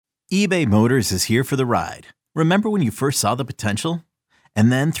eBay Motors is here for the ride. Remember when you first saw the potential?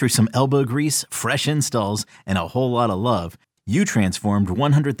 And then through some elbow grease, fresh installs, and a whole lot of love, you transformed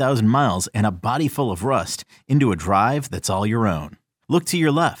 100,000 miles and a body full of rust into a drive that's all your own. Look to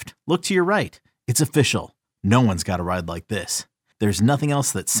your left. Look to your right. It's official. No one's got a ride like this. There's nothing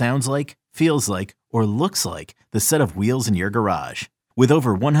else that sounds like, feels like, or looks like the set of wheels in your garage. With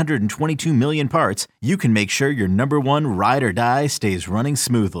over 122 million parts, you can make sure your number one ride or die stays running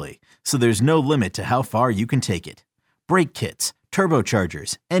smoothly. So there's no limit to how far you can take it. Brake kits,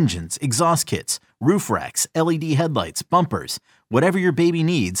 turbochargers, engines, exhaust kits, roof racks, LED headlights, bumpers, whatever your baby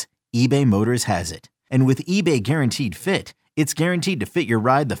needs, eBay Motors has it. And with eBay Guaranteed Fit, it's guaranteed to fit your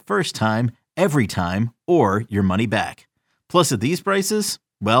ride the first time, every time, or your money back. Plus at these prices,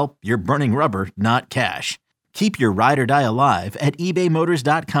 well, you're burning rubber, not cash. Keep your ride or die alive at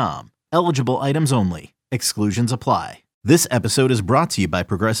ebaymotors.com. Eligible items only. Exclusions apply. This episode is brought to you by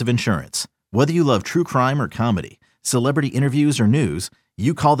Progressive Insurance. Whether you love true crime or comedy, celebrity interviews or news,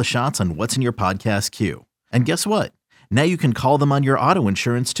 you call the shots on what's in your podcast queue. And guess what? Now you can call them on your auto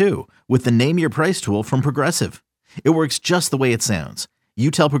insurance too with the Name Your Price tool from Progressive. It works just the way it sounds.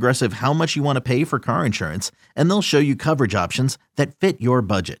 You tell Progressive how much you want to pay for car insurance, and they'll show you coverage options that fit your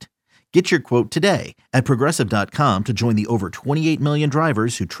budget. Get your quote today at Progressive.com to join the over 28 million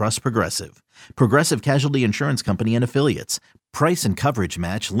drivers who trust Progressive. Progressive Casualty Insurance Company and Affiliates. Price and coverage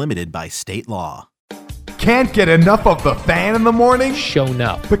match limited by state law. Can't get enough of the fan in the morning? Shown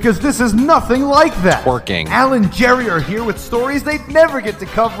up. Because this is nothing like that. Working. Al and Jerry are here with stories they'd never get to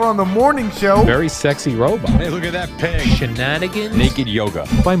cover on the morning show. Very sexy robot. Hey, look at that pig. Shenanigans. Naked yoga.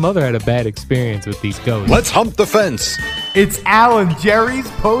 My mother had a bad experience with these ghosts. Let's hump the fence. It's Al and Jerry's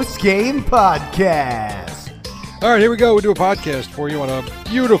Postgame Podcast. All right, here we go. We'll do a podcast for you on a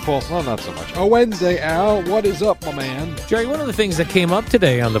beautiful, well, not so much, a Wednesday. Al, what is up, my man? Jerry, one of the things that came up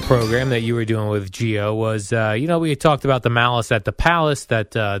today on the program that you were doing with Gio was, we had talked about the Malice at the Palace,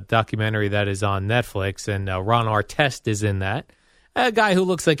 that documentary that is on Netflix, and Ron Artest is in that. A guy who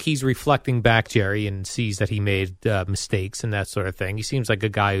looks like he's reflecting back, Jerry, and sees that he made mistakes and that sort of thing. He seems like a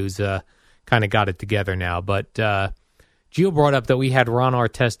guy who's kind of got it together now. But Gio brought up that we had Ron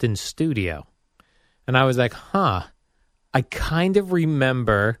Artest in studio. And I was like, I kind of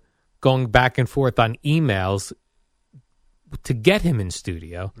remember going back and forth on emails to get him in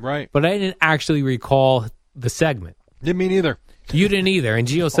studio. Right. But I didn't actually recall the segment. Didn't me neither. You didn't either. And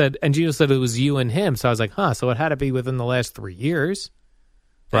Gio said it was you and him. So I was like, so it had to be within the last 3 years.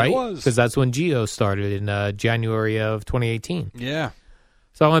 Right? It was. Because that's when Gio started in January of 2018. Yeah.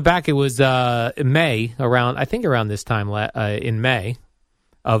 So I went back. It was in May, around this time in May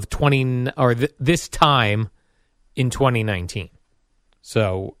of this time in 2019.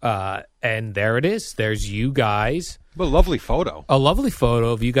 So, and there it is. There's you guys. What a lovely photo. A lovely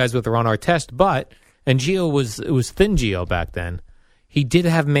photo of you guys with Ron Artest, and Gio it was thin Gio back then. He did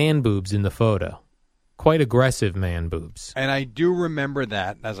have man boobs in the photo. Quite aggressive man boobs. And I do remember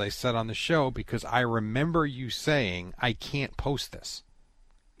that, as I said on the show, because I remember you saying, I can't post this.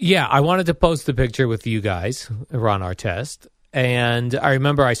 Yeah, I wanted to post the picture with you guys, Ron Artest. And I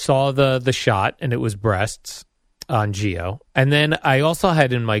remember I saw the shot, and it was breasts on Gio. And then I also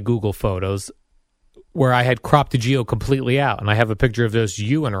had in my Google Photos where I had cropped the Gio completely out, and I have a picture of those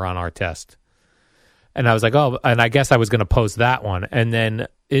you and Ron Artest. And I was like, and I guess I was going to post that one. And then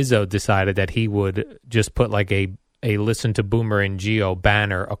Izzo decided that he would just put like a Listen to Boomer and Gio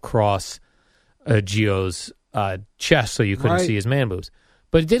banner across Gio's chest so you couldn't see his man boobs.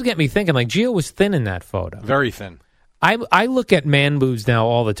 But it did get me thinking, like, Gio was thin in that photo. Very thin. I look at man boobs now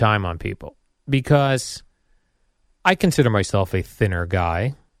all the time on people because I consider myself a thinner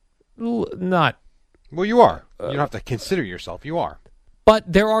guy. Not. Well, you are. You don't have to consider yourself. You are.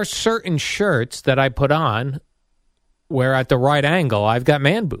 But there are certain shirts that I put on where at the right angle I've got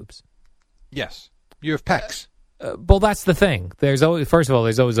man boobs. Yes. You have pecs. Well, that's the thing. There's always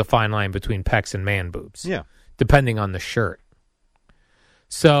a fine line between pecs and man boobs. Yeah. Depending on the shirt.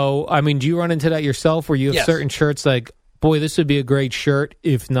 So, I mean, do you run into that yourself where you have certain shirts like, boy, this would be a great shirt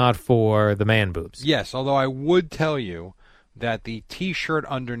if not for the man boobs? Yes, although I would tell you that the T-shirt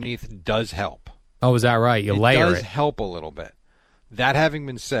underneath does help. Oh, is that right? You layer it. It does help a little bit. That having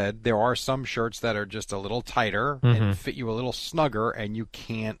been said, there are some shirts that are just a little tighter and fit you a little snugger, and you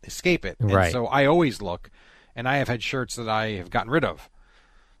can't escape it. Right. And so I always look, and I have had shirts that I have gotten rid of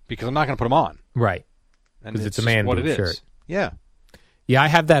because I'm not going to put them on. Right. Because it's a man boob shirt. Yeah. Yeah, I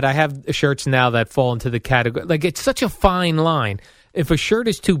have that. I have shirts now that fall into the category. Like, it's such a fine line. If a shirt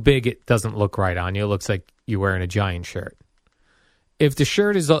is too big, it doesn't look right on you. It looks like you're wearing a giant shirt. If the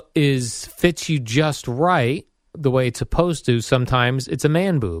shirt is fits you just right, the way it's supposed to, sometimes it's a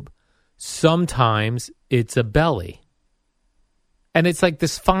man boob. Sometimes it's a belly. And it's like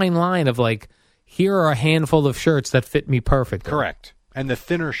this fine line of like, here are a handful of shirts that fit me perfectly. Correct. And the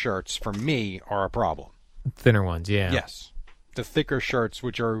thinner shirts, for me, are a problem. Thinner ones, yeah. Yes. The thicker shirts,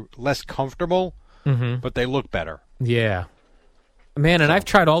 which are less comfortable, but they look better. Yeah. Man, and I've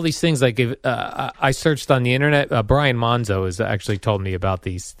tried all these things. Like, I searched on the internet. Brian Monzo has actually told me about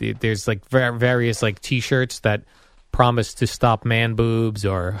these. There's like various like T-shirts that promise to stop man boobs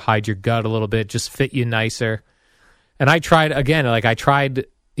or hide your gut a little bit, just fit you nicer. And I tried, again, like Monzo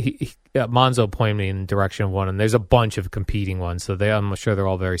pointed me in the direction of one, and there's a bunch of competing ones, so I'm sure they're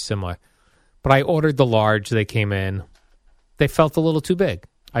all very similar. But I ordered the large. They came in. They felt a little too big.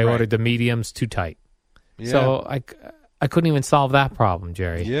 I ordered the mediums, too tight. Yeah. So I couldn't even solve that problem,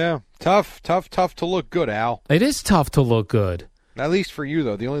 Jerry. Yeah. Tough to look good, Al. It is tough to look good. At least for you,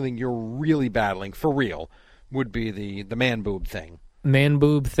 though. The only thing you're really battling, for real, would be the man boob thing. Man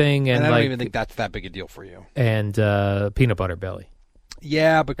boob thing. And I don't even think that's that big a deal for you. And peanut butter belly.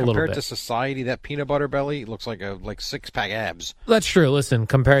 Yeah, but compared to society, that peanut butter belly looks like six-pack abs. That's true. Listen,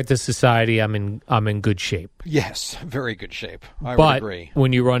 compared to society, I'm in good shape. Yes, very good shape. I would agree.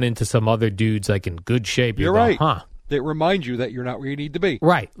 When you run into some other dudes like in good shape, you're right. Huh? They remind you that you're not where you need to be.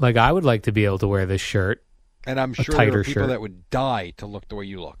 Right. Like I would like to be able to wear this shirt. And I'm sure there are people that would die to look the way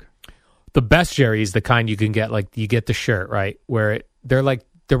you look. The best, Jerry, is the kind you can get. Like you get the shirt right where they're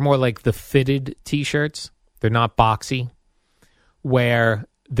more like the fitted T-shirts. They're not boxy. Where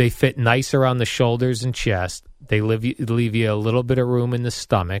they fit nicer on the shoulders and chest. They leave you a little bit of room in the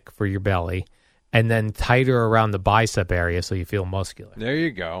stomach for your belly, and then tighter around the bicep area so you feel muscular. There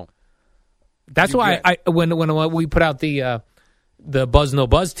you go. That's why when we put out the Buzz No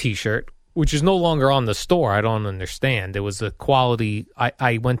Buzz T-shirt, which is no longer on the store, I don't understand. It was a quality.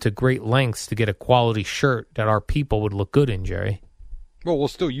 I went to great lengths to get a quality shirt that our people would look good in, Jerry. Well, we'll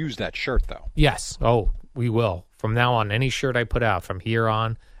still use that shirt, though. Yes. Oh, we will. From now on, any shirt I put out, from here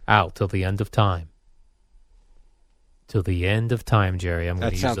on out till the end of time. Till the end of time, Jerry. I'm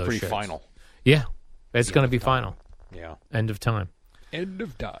going to use those shirts. That sounds pretty final. Yeah. It's going to be final. Yeah. End of time. End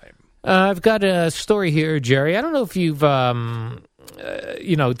of time. I've got a story here, Jerry. I don't know if you've,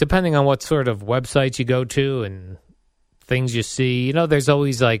 depending on what sort of websites you go to and things you see, there's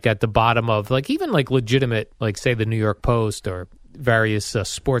always like at the bottom of like even like legitimate, like say the New York Post or various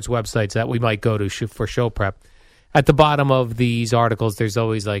sports websites that we might go to for show prep. At the bottom of these articles, there's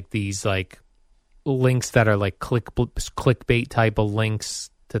always like these like links that are like clickbait type of links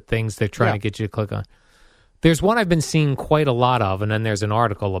to things they're trying to get you to click on. There's one I've been seeing quite a lot of, and then there's an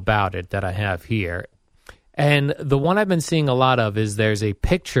article about it that I have here. And the one I've been seeing a lot of is there's a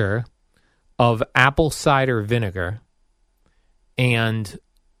picture of apple cider vinegar and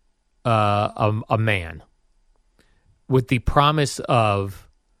a man with the promise of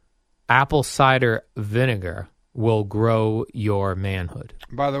apple cider vinegar will grow your manhood.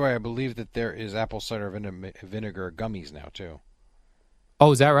 By the way, I believe that there is apple cider vinegar gummies now, too.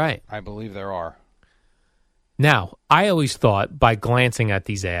 Oh, is that right? I believe there are. Now, I always thought by glancing at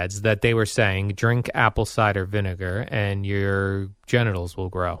these ads that they were saying drink apple cider vinegar and your genitals will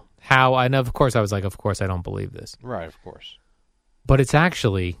grow. How? And of course, I was like, of course, I don't believe this. Right, of course. But it's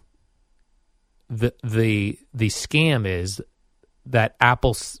actually the scam is that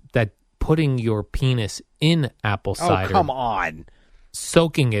putting your penis in apple cider. Oh, come on.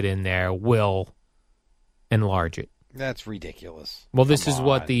 Soaking it in there will enlarge it. That's ridiculous. Well, this is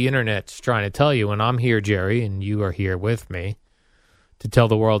what the internet's trying to tell you, and I'm here, Jerry, and you are here with me to tell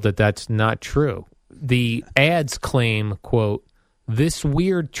the world that that's not true. The ads claim, quote, this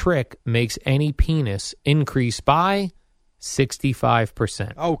weird trick makes any penis increase by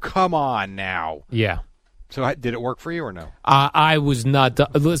 65%. Oh, come on now. Yeah. So did it work for you or no? I was not.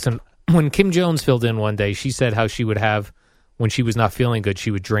 Listen, when Kim Jones filled in one day, she said how she would have, when she was not feeling good,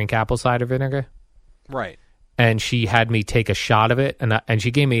 she would drink apple cider vinegar. Right. And she had me take a shot of it, and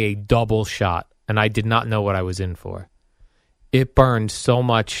she gave me a double shot, and I did not know what I was in for. It burned so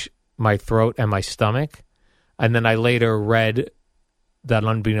much my throat and my stomach, and then I later read that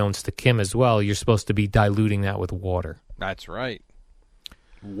unbeknownst to Kim as well, you're supposed to be diluting that with water. That's right.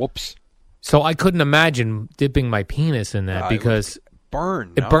 Whoops. So I couldn't imagine dipping my penis in that because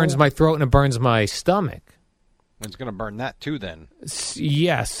it burns my throat and it burns my stomach. It's going to burn that too then.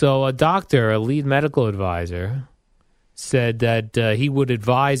 Yeah, so a doctor, a lead medical advisor, said that he would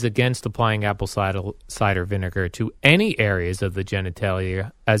advise against applying apple cider vinegar to any areas of the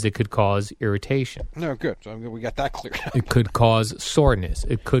genitalia as it could cause irritation. No, good. So we got that cleared up. It could cause soreness.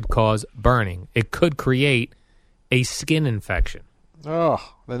 It could cause burning. It could create a skin infection.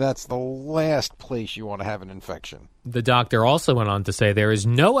 Oh, then that's the last place you want to have an infection. The doctor also went on to say there is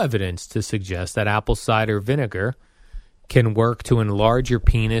no evidence to suggest that apple cider vinegar can work to enlarge your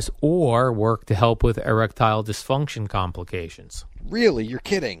penis or work to help with erectile dysfunction complications. Really? You're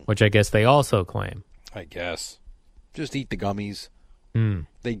kidding? Which I guess they also claim. I guess. Just eat the gummies. Mm.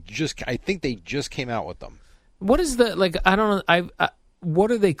 I think they just came out with them. What is the, like, I don't know,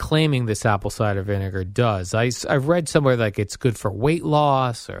 what are they claiming this apple cider vinegar does? I've read somewhere like it's good for weight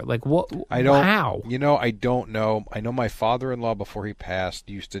loss or like what? How? I don't know. I know my father-in-law before he passed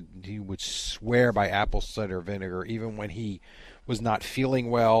he would swear by apple cider vinegar even when he was not feeling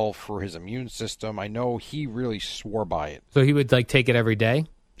well for his immune system. I know he really swore by it. So he would like take it every day?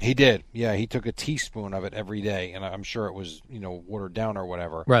 He did. Yeah, he took a teaspoon of it every day, and I'm sure it was, watered down or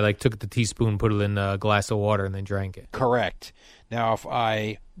whatever. Right, like took the teaspoon, put it in a glass of water, and then drank it. Correct. Now, if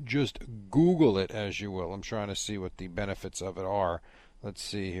I just Google it, as you will, I'm trying to see what the benefits of it are. Let's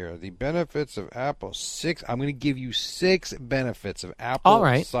see here. The benefits of apple, 6. I'm going to give you 6 benefits of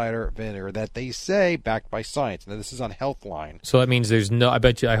apple cider vinegar that they say, backed by science. Now, this is on Healthline. So that means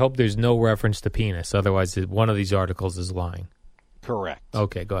I hope there's no reference to penis. Otherwise, one of these articles is lying. Correct.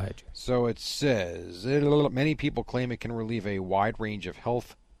 Okay, go ahead. So it says, many people claim it can relieve a wide range of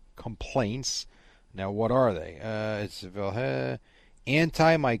health complaints. Now, what are they? It's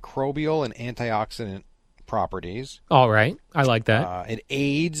antimicrobial and antioxidant properties. All right. I like that. It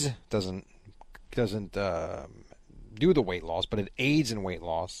aids, doesn't do the weight loss, but it aids in weight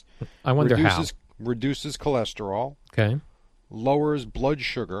loss. I wonder how. Reduces cholesterol. Okay. Lowers blood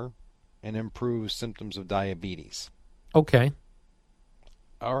sugar and improves symptoms of diabetes. Okay.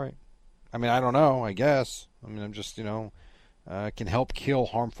 All right. I mean, I don't know, I guess. I mean, I'm just, can help kill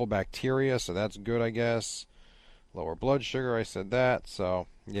harmful bacteria, so that's good, I guess. Lower blood sugar, I said that. So,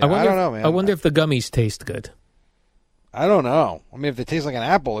 yeah, I don't know, man. I wonder if the gummies taste good. I don't know. I mean, if they taste like an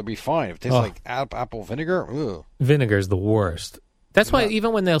apple, it'd be fine. If it tastes like apple vinegar, ugh. Vinegar's the worst. That's why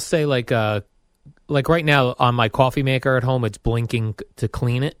even when they'll say, like right now on my coffee maker at home, it's blinking to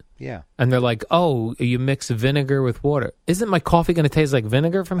clean it. Yeah. And they're like, oh, you mix vinegar with water. Isn't my coffee going to taste like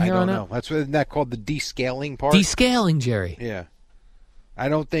vinegar from here on out? I don't know. Isn't that called the descaling part? Descaling, Jerry. Yeah. I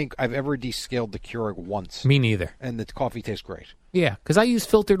don't think I've ever descaled the Keurig once. Me neither. And the coffee tastes great. Yeah, because I use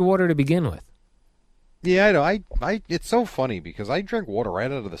filtered water to begin with. Yeah, I know. I it's so funny because I drink water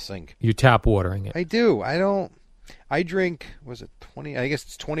right out of the sink. You tap watering it. I do. I drink, was it 20? I guess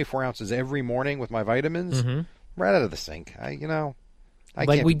it's 24 ounces every morning with my vitamins right out of the sink. I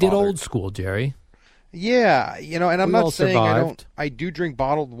like can't we be did bothered. Old school, Jerry. Yeah, and I'm We not all saying survived. I do drink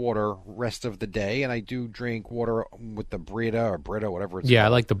bottled water rest of the day, and I do drink water with the Brita, whatever it's called. I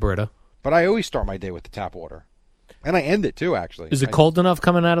like the Brita. But I always start my day with the tap water. And I end it too, actually. Is it cold enough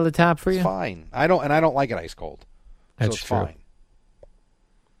coming out of the tap for you? It's fine. I don't like it ice cold. That's so it's true. fine.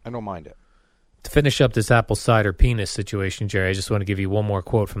 I don't mind it. To finish up this apple cider penis situation, Jerry, I just want to give you one more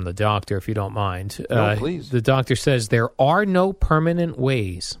quote from the doctor, if you don't mind. No, please. The doctor says, there are no permanent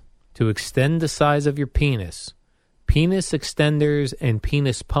ways to extend the size of your penis. Penis extenders and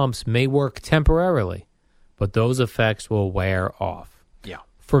penis pumps may work temporarily, but those effects will wear off. Yeah.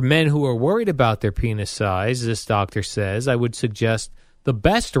 For men who are worried about their penis size, this doctor says, I would suggest the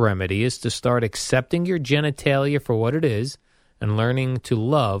best remedy is to start accepting your genitalia for what it is and learning to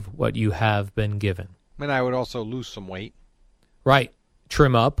love what you have been given. And I would also lose some weight. Right.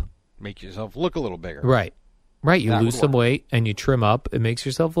 Trim up. Make yourself look a little bigger. Right. Right. You That lose would some work. weight and you trim up. It makes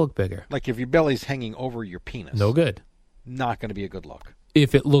yourself look bigger. Like if your belly's hanging over your penis. No good. Not going to be a good look.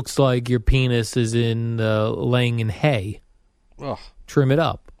 If it looks like your penis is laying in hay, Ugh, trim it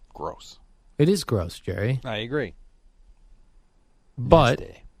up. gross. It is gross, Jerry. I agree. But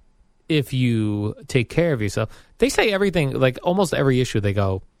Nasty. if you take care of yourself, they say everything, like almost every issue, they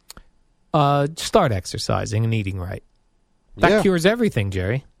go, start exercising and eating right. That cures everything,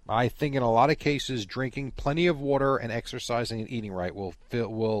 Jerry. I think in a lot of cases, drinking plenty of water and exercising and eating right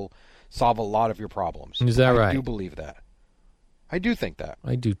will solve a lot of your problems. Is that right? I do believe that. I do think that.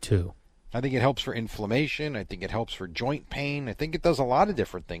 I do too. I think it helps for inflammation. I think it helps for joint pain. I think it does a lot of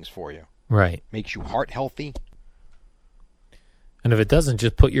different things for you. Right. Makes you heart healthy. And if it doesn't,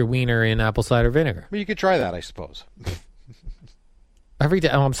 just put your wiener in apple cider vinegar. Well, you could try that, I suppose. Every day.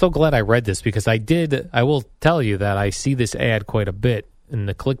 I'm so glad I read this because I will tell you that I see this ad quite a bit in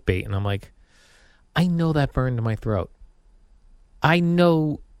the clickbait, and I'm like, I know that burned my throat. I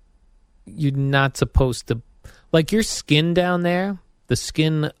know you're not supposed to, like your skin down there, the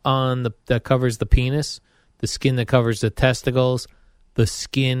skin that covers the penis, the skin that covers the testicles, the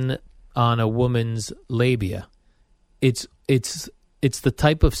skin on a woman's labia. It's the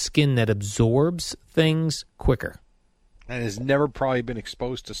type of skin that absorbs things quicker. And has never probably been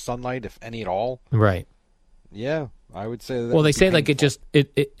exposed to sunlight, if any at all. Right. Yeah, I would say that. Well, they would be say like painful.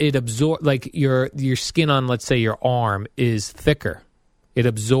 it absorb like your skin on, let's say, your arm is thicker. It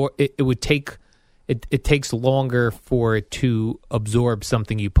would take it takes longer for it to absorb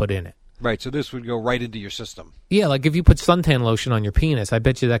something you put in it. Right, so this would go right into your system. Yeah, like if you put suntan lotion on your penis, I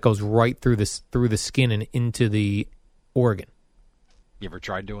bet you that goes right through the skin and into the organ. You ever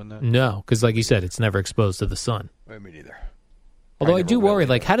tried doing that? No, because like you said, it's never exposed to the sun. Me neither. Although I never do will worry,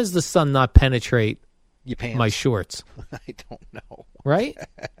 either. like, how does the sun not penetrate Your pants. my shorts? I don't know. Right?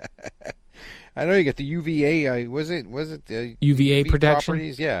 I know you get the UVA. Was it the UVA UV protection?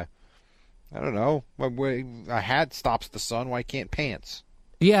 properties? Yeah. I don't know. A hat stops the sun. Why can't pants?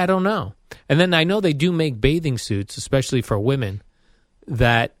 Yeah, I don't know. And then I know they do make bathing suits, especially for women,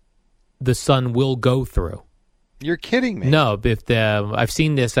 that the sun will go through. You're kidding me. No, I've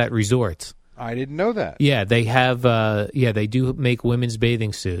seen this at resorts. I didn't know that. Yeah, they have. They do make women's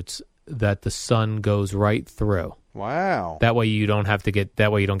bathing suits that the sun goes right through. Wow. That way you don't have to get.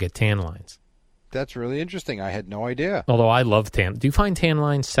 That way you don't get tan lines. That's really interesting. I had no idea. Although I love tan. Do you find tan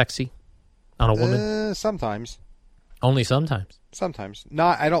lines sexy on a woman? Sometimes. Only sometimes. Sometimes.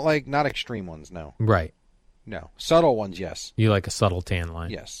 I don't like not extreme ones. No. Right. No. Subtle ones. Yes. You like a subtle tan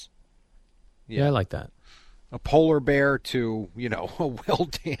line. Yes. Yeah, I like that. A polar bear to a well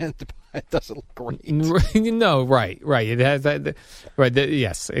tanned. It doesn't look great. No, right. It has that. Right.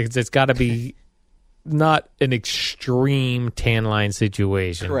 Yes, it's got to be not an extreme tan line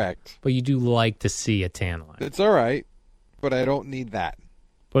situation. Correct. But you do like to see a tan line. It's all right, but I don't need that.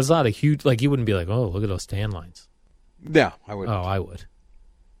 But it's not a huge. Like you wouldn't be like, oh, look at those tan lines. No, I wouldn't. Oh, I would.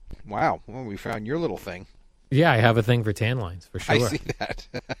 Wow. Well, we found your little thing. Yeah, I have a thing for tan lines for sure. I see that.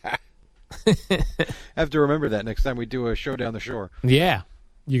 I have to remember that next time we do a show down the shore. Yeah.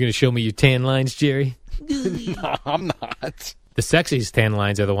 You're going to show me your tan lines, Jerry? No, I'm not. The sexiest tan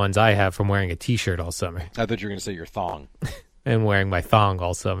lines are the ones I have from wearing a T-shirt all summer I thought you were going to say your thong. and wearing my thong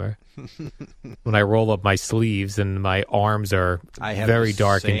all summer. When I roll up my sleeves and my arms are I have very the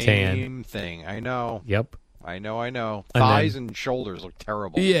dark and tan. Same thing. I know. Yep. I know. And Thighs then- and shoulders look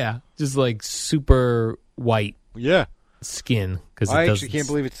terrible. Yeah. Just like super white Yeah. skin. Cause I actually can't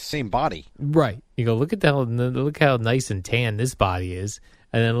believe it's the same body. Right. You go, look how nice and tan this body is.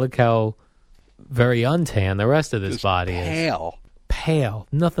 And then look how very untan the rest of this Just body is. pale. Pale.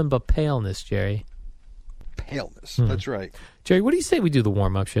 Nothing but paleness, Jerry. Paleness. That's right. Jerry, what do you say we do the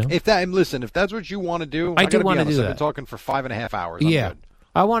warm-up show? If that's what you want to do, I do gotta be wanna honest, do I've that. been talking for 5.5 hours. I'm Yeah. good.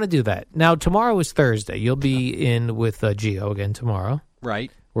 I want to do that. Now, tomorrow is Thursday. You'll be in with Gio again tomorrow. Right.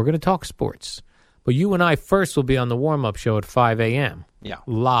 We're going to talk sports. But you and I first will be on the warm-up show at 5 a.m. Yeah.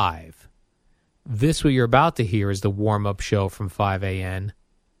 Live. This, what you're about to hear, is the warm-up show from 5 a.m.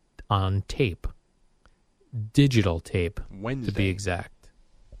 on tape. Digital tape, Wednesday. to be exact.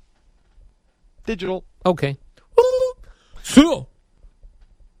 Digital. Okay. So,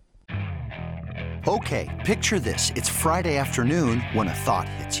 Okay, picture this. It's Friday afternoon when a thought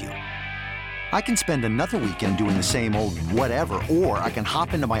hits you. I can spend another weekend doing the same old whatever, or I can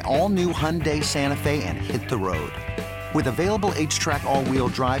hop into my all-new Hyundai Santa Fe and hit the road. With available H-Track all-wheel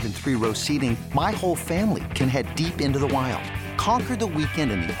drive and 3-row seating, my whole family can head deep into the wild. Conquer the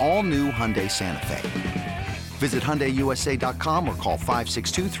weekend in the all-new Hyundai Santa Fe. Visit HyundaiUSA.com or call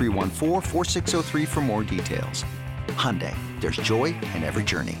 562-314-4603 for more details. Hyundai, there's joy in every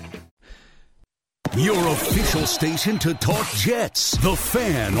journey. Your official station to talk Jets. The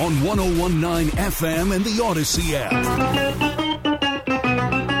Fan on 101.9 FM and the Odyssey app.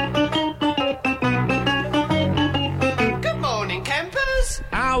 Good morning, campers.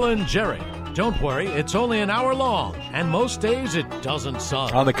 Alan Jerry. Don't worry, it's only an hour long, and most days it doesn't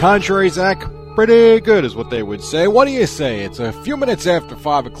suck. On the contrary, Zach, pretty good is what they would say. What do you say? It's a few minutes after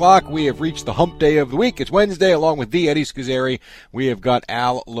 5 o'clock. We have reached the hump day of the week. It's Wednesday, along with the Eddie Scazzeri. We have got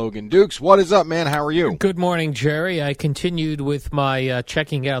Al Logan Dukes. What is up, man? How are you? good morning, Jerry. I continued with my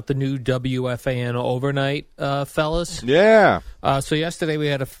checking out the new WFAN overnight, fellas. Yeah. So yesterday we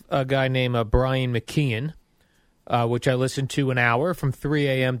had a guy named Brian McKeon, which I listened to an hour from 3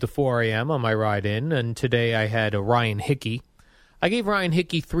 a.m. to 4 a.m. on my ride in. And today I had Ryan Hickey. I gave Ryan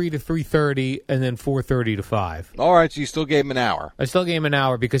Hickey 3 to 3:30 and then 4:30 to 5. All right, so you still gave him an hour. I still gave him an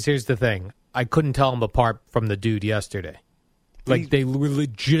hour because here's the thing. I couldn't tell him apart from the dude yesterday. Like, they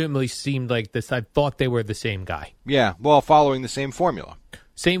legitimately seemed like this. I thought they were the same guy. Yeah, well, following the same formula.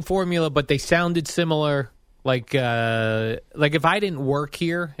 Same formula, but they sounded similar. Like if I didn't work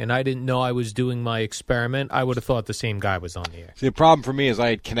here and I didn't know I was doing my experiment, I would have thought the same guy was on the air. See, the problem for me is I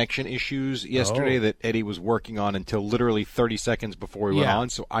had connection issues yesterday that Eddie was working on until literally 30 seconds before we went on,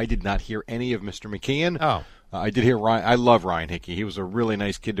 so I did not hear any of Mr. McKeon. Oh. I did hear Ryan. I love Ryan Hickey. He was a really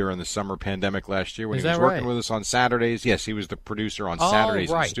nice kid during the summer pandemic last year when he was working with us on Saturdays. Yes, he was the producer on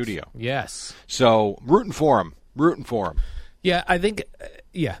Saturdays in the studio. Yes. So rooting for him. Yeah, I think,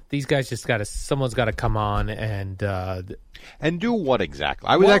 these guys just someone's got to come on and do what exactly?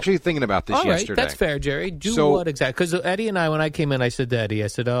 I was actually thinking about this yesterday. That's fair, Jerry. What exactly? Because Eddie and I, when I came in, I said to Eddie,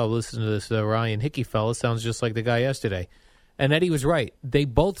 oh, listen to this Ryan Hickey fella. Sounds just like the guy yesterday. And Eddie was right. They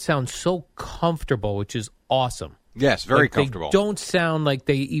both sound so comfortable, which is awesome. Yes, very comfortable. They don't sound like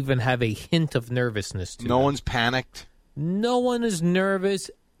they even have a hint of nervousness to them. No one's panicked. No one is nervous.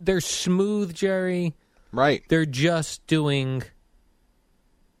 They're smooth, Jerry. Right. They're just doing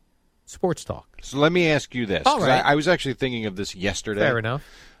sports talk. So let me ask you this. All right. I was actually thinking of this yesterday. Fair enough.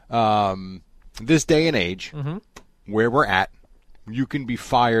 This day and age, where we're at, you can be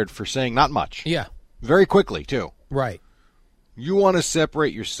fired for saying not much. Yeah. Very quickly, too. Right. You want to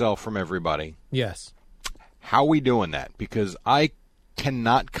separate yourself from everybody. Yes. How are we doing that? Because I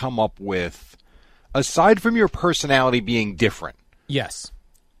cannot come up with, aside from your personality being different. Yes.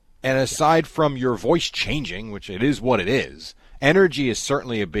 And aside from your voice changing, which it is what it is, energy is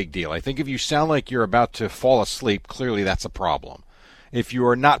certainly a big deal. I think if you sound like you're about to fall asleep, clearly that's a problem. If you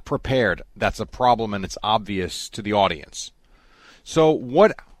are not prepared, that's a problem, and it's obvious to the audience. So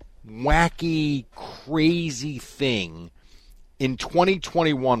what wacky, crazy thing in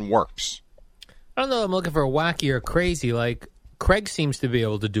 2021 works? I don't know. I'm looking for wacky or crazy. Like, Craig seems to be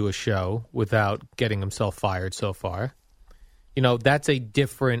able to do a show without getting himself fired so far. You know, that's a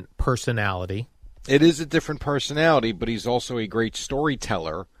different personality. It is a different personality, but he's also a great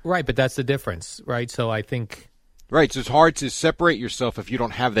storyteller. Right, but that's the difference, right? So I think... Right, so it's hard to separate yourself if you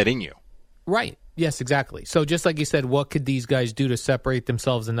don't have that in you. Right. Yes, exactly. So just like you said, what could these guys do to separate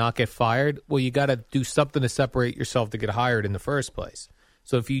themselves and not get fired? Well, you got to do something to separate yourself to get hired in the first place.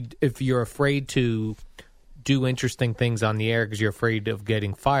 So if you're afraid to do interesting things on the air because you're afraid of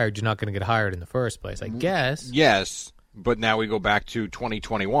getting fired, you're not going to get hired in the first place, I guess. Yes, but now we go back to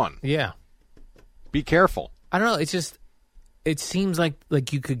 2021. Yeah. Be careful. I don't know. It's just, it seems like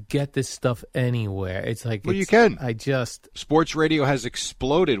you could get this stuff anywhere. It's like, well, you can. Sports radio has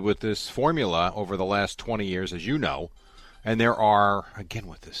exploded with this formula over the last 20 years, as you know. And there are, again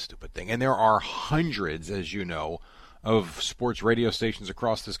with this stupid thing, and there are hundreds, as you know, of sports radio stations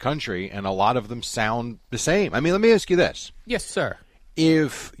across this country, and a lot of them sound the same. I mean, let me ask you this. Yes, sir.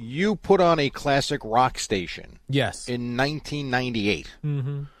 If you put on a classic rock station yes, in 1998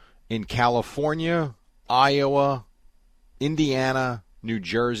 in California, Iowa, Indiana, New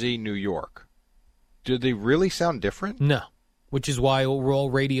Jersey, New York, do they really sound different? No, which is why all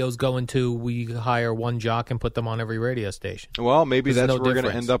radios go into we hire one jock and put them on every radio station. Well, maybe that's where we're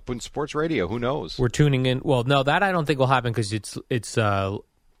going to end up in sports radio. Who knows? We're tuning in. Well, no, that I don't think will happen because it's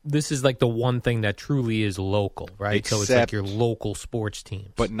this is like the one thing that truly is local, right? So it's like your local sports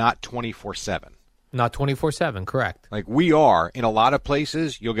teams. But not 24/7. Not 24/7, correct. Like we are in a lot of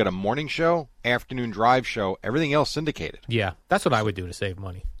places, you'll get a morning show, afternoon drive show, everything else syndicated. Yeah, that's what I would do to save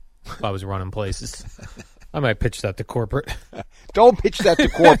money if I was running places. I might pitch that to corporate. Don't pitch that to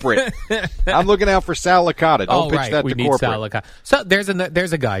corporate. I'm looking out for Sal Licata. Don't pitch that to corporate. We need Sal Licata. So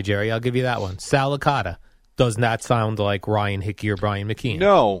there's a guy, Jerry. I'll give you that one. Sal Licata. Does not sound like Ryan Hickey or Brian McKeon.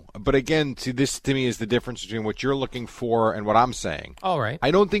 No, but again, see, this to me is the difference between what you're looking for and what I'm saying. All right.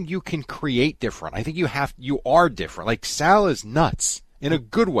 I don't think you can create different. I think you are different. Like Sal is nuts in a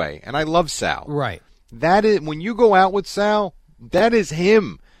good way, and I love Sal. Right. That is when you go out with Sal, that is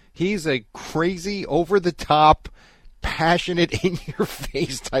him. He's a crazy, over-the-top, passionate,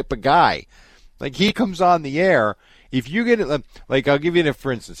 in-your-face type of guy. Like, he comes on the air. If you get, like, I'll give you an,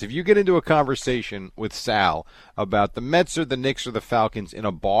 for instance, if you get into a conversation with Sal about the Mets or the Knicks or the Falcons in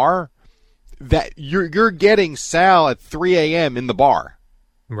a bar, that you're getting Sal at 3 a.m. in the bar.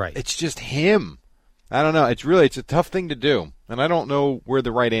 Right. It's just him. I don't know. It's a tough thing to do, and I don't know where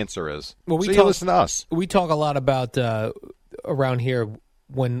the right answer is. Well, you listen to us. We talk a lot about around here.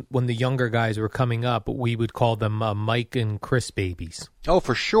 When the younger guys were coming up, we would call them Mike and Chris babies. Oh,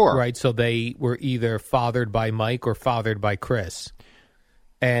 for sure. Right, so they were either fathered by Mike or fathered by Chris.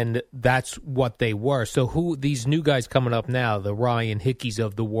 And that's what they were. So who these new guys coming up now, the Ryan Hickeys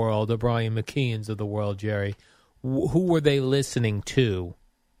of the world, the Brian McKeons of the world, Jerry, who were they listening to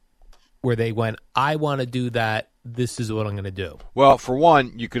where they went, I want to do that, this is what I'm going to do? Well, for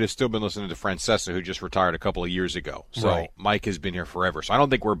one, you could have still been listening to Francesa, who just retired a couple of years ago. So right. Mike has been here forever. So I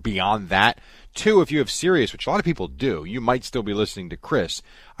don't think we're beyond that. Two, if you have Sirius, which a lot of people do, you might still be listening to Chris.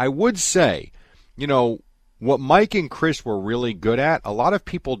 I would say, you know, what Mike and Chris were really good at, a lot of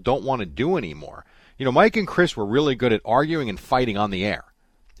people don't want to do anymore. You know, Mike and Chris were really good at arguing and fighting on the air.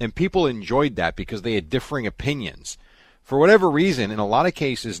 And people enjoyed that because they had differing opinions. For whatever reason, in a lot of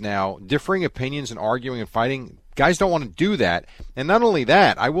cases now, differing opinions and arguing and fighting, guys don't want to do that. And not only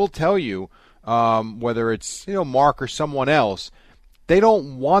that, I will tell you, whether it's Mark or someone else, they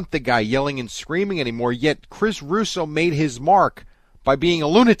don't want the guy yelling and screaming anymore. Yet Chris Russo made his mark by being a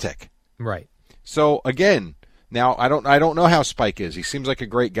lunatic. Right. So again, now I don't know how Spike is. He seems like a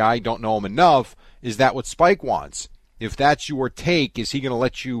great guy. Don't know him enough. Is that what Spike wants? If that's your take, is he going to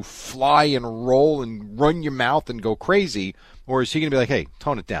let you fly and roll and run your mouth and go crazy? Or is he going to be like, hey,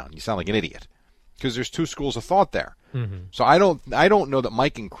 tone it down. You sound like an idiot. Because there's two schools of thought there. Mm-hmm. So I don't know that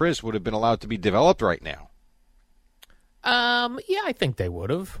Mike and Chris would have been allowed to be developed right now. Yeah, I think they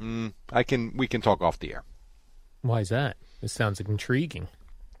would have. We can talk off the air. Why is that? This sounds intriguing.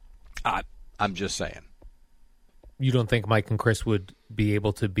 I'm just saying. You don't think Mike and Chris would be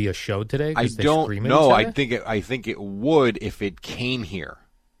able to be a show today? I don't know. I think it would if it came here.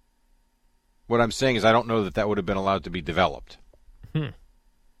 What I'm saying is I don't know that would have been allowed to be developed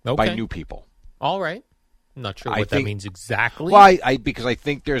by new people. All right. I'm not sure what that means exactly. Well, because I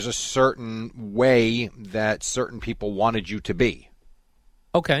think there's a certain way that certain people wanted you to be.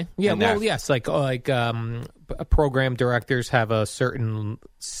 Okay. Yeah. Well, yes. Like program directors have a certain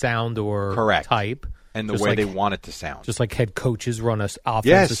sound or type. And the way they want it to sound. Just like head coaches run an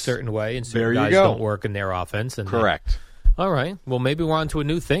offense a certain way, and certain guys don't work in their offense. And correct. All right. Well, maybe we're on to a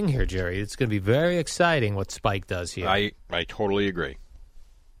new thing here, Jerry. It's going to be very exciting what Spike does here. I totally agree.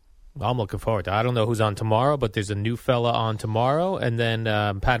 Well, I'm looking forward to it. I don't know who's on tomorrow, but there's a new fella on tomorrow, and then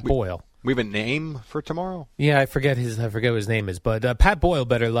Pat Boyle. We have a name for tomorrow? Yeah, I forget what his name is, but Pat Boyle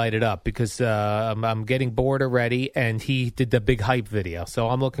better light it up because I'm getting bored already, and he did the big hype video, so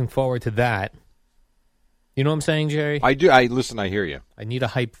I'm looking forward to that. You know what I'm saying, Jerry? I do. I hear you. I need a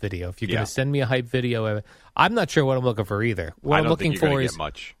hype video. If you're going to send me a hype video, I'm not sure what I'm looking for either. What I'm looking for is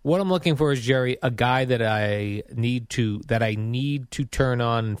much. What I'm looking for is, Jerry, a guy that I need to turn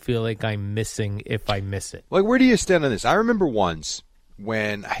on and feel like I'm missing if I miss it. Like, where do you stand on this? I remember once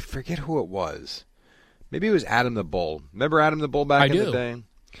when I forget who it was. Maybe it was Adam the Bull. Remember Adam the Bull back in the day?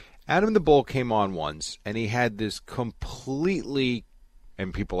 Adam the Bull came on once, and he had this completely,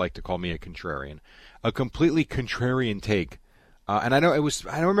 and people like to call me a contrarian, a completely contrarian take. And I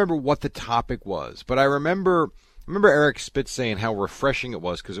don't remember what the topic was, but I remember Eric Spitz saying how refreshing it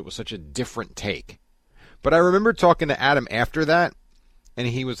was because it was such a different take. But I remember talking to Adam after that, and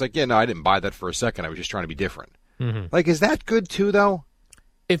he was like, yeah, no, I didn't buy that for a second. I was just trying to be different. Mm-hmm. Like, is that good too, though?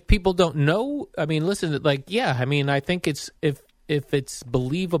 If people don't know, I mean, listen, like, yeah, I mean, I think it's if it's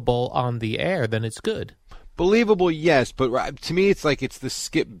believable on the air, then it's good. Believable, yes, but to me, it's like it's the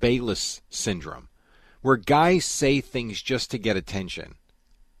Skip Bayless syndrome, where guys say things just to get attention.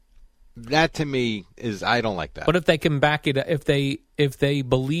 That to me is, I don't like that. But if they can back it, if they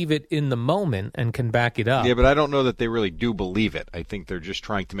believe it in the moment and can back it up, yeah. But I don't know that they really do believe it. I think they're just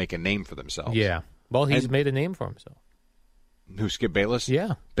trying to make a name for themselves. Yeah. Well, he's made a name for himself. Who, Skip Bayless?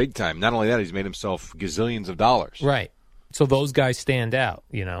 Yeah, big time. Not only that, he's made himself gazillions of dollars. Right. So those guys stand out.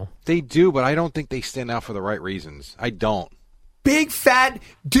 You know, they do, but I don't think they stand out for the right reasons. I don't. Big fat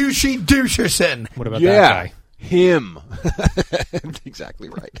douchey doucherson. What about that guy? Him. Exactly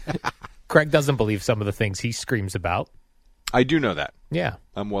right. Craig doesn't believe some of the things he screams about. I do know that. Yeah.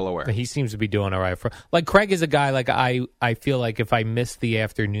 I'm well aware. He seems to be doing all right. Like, Craig is a guy, like, I feel like if I miss the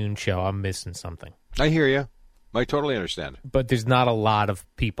afternoon show, I'm missing something. I hear you. I totally understand. But there's not a lot of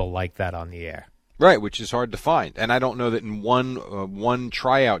people like that on the air. Right, which is hard to find. And I don't know that in one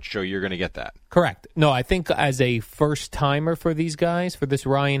tryout show you're going to get that. Correct. No, I think as a first-timer for these guys, for this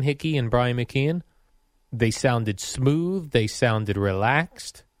Ryan Hickey and Brian McKeon, they sounded smooth, they sounded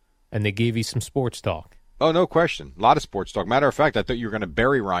relaxed, and they gave you some sports talk. Oh, no question. A lot of sports talk. Matter of fact, I thought you were going to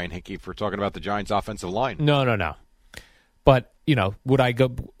bury Ryan Hickey for talking about the Giants' offensive line. No. But, would I go,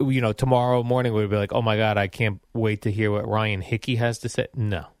 tomorrow morning, would be like, oh, my God, I can't wait to hear what Ryan Hickey has to say?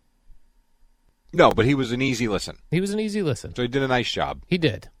 No. No, but he was an easy listen. He was an easy listen. So he did a nice job. He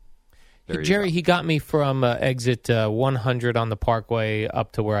did. Jerry, he got me from exit 100 on the Parkway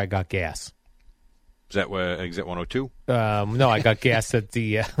up to where I got gas. Is that exit 102? No, I got gas at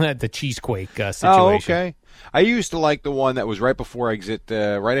the Cheesequake situation. Oh, okay. I used to like the one that was right before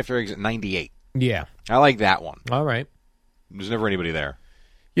right after exit 98. Yeah. I like that one. All right. There's never anybody there.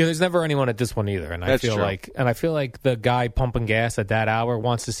 Yeah, there's never anyone at this one either, and I That's feel true. like the guy pumping gas at that hour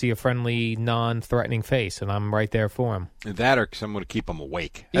wants to see a friendly, non-threatening face, and I'm right there for him. That or someone to keep them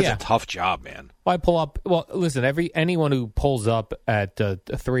awake. That's Yeah. a tough job, man. Well, I pull up. Well, listen, anyone who pulls up at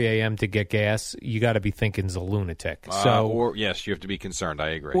 3 a.m. to get gas, you got to be thinking is a lunatic. Or yes, you have to be concerned. I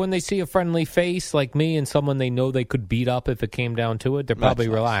agree. When they see a friendly face like me and someone they know they could beat up if it came down to it, they're probably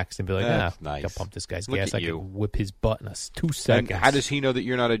That's nice. relaxed and be like, That's I nice. can pump this guy's Look gas. at I you. can whip his butt in 2 And seconds. how does he know that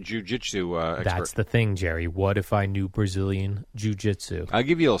you're not a jiu-jitsu expert? That's the thing, Jerry. What if I knew Brazilian jiu-jitsu? I'll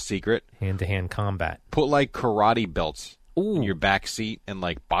give you a little secret. Hand-to-hand combat. Put like karate belts Ooh. in your back seat and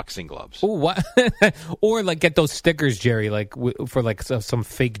like boxing gloves. Ooh, what? Or like get those stickers, Jerry, like for like some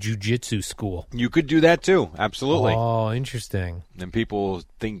fake jiu-jitsu school. You could do that too. Absolutely. Oh, interesting. And people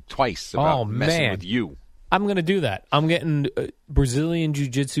think twice about messing man. with you. I'm going to do that. I'm getting Brazilian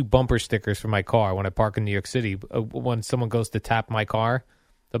jiu-jitsu bumper stickers for my car when I park in New York City. When someone goes to tap my car,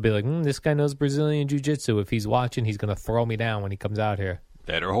 they'll be like, this guy knows Brazilian jiu-jitsu. If he's watching, he's going to throw me down when he comes out here.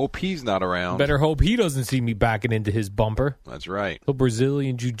 Better hope he's not around. Better hope he doesn't see me backing into his bumper. That's right. He'll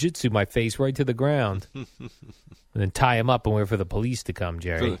Brazilian jiu-jitsu my face right to the ground. And then tie him up and wait for the police to come,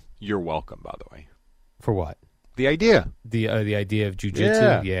 Jerry. You're welcome, by the way. For what? The idea. The idea of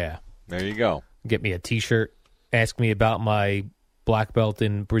jiu-jitsu? Yeah. There you go. Get me a T-shirt. Ask me about my black belt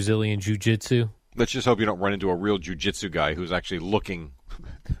in Brazilian jiu-jitsu. Let's just hope you don't run into a real jiu-jitsu guy who's actually looking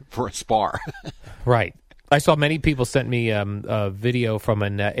for a spar. Right. I saw many people sent me a video from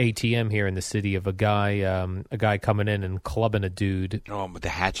an ATM here in the city of a guy coming in and clubbing a dude. Oh, with the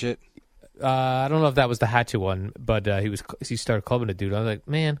hatchet? I don't know if that was the hatchet one, but he started clubbing a dude. I was like,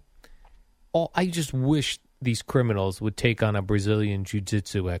 man, I just wish these criminals would take on a Brazilian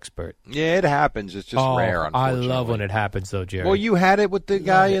jiu-jitsu expert. Yeah, it happens. It's just rare, unfortunately. I love when it happens, though, Jerry. Well, you had it with the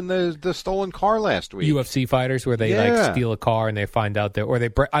guy in the stolen car last week. UFC fighters where they like steal a car and they find out that, or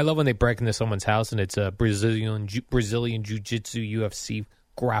I love when they break into someone's house and it's a Brazilian jiu-jitsu UFC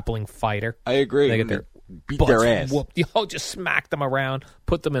grappling fighter. I agree. They get their beat butts their ass. whooped. Just smack them around,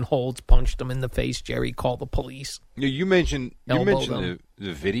 put them in holds, punch them in the face. Jerry, call the police. You mentioned Elbow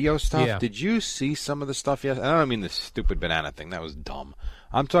the video stuff. Yeah. Did you see some of the stuff yesterday? I don't mean the stupid banana thing. That was dumb.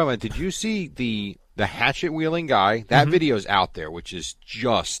 I'm talking about, did you see the hatchet wielding guy? That video's out there, which is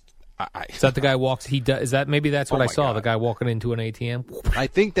just. Is that the guy walks? Is that maybe that's what Oh I my saw? God. The guy walking into an ATM. I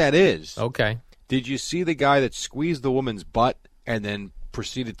think that is. Okay. Did you see the guy that squeezed the woman's butt and then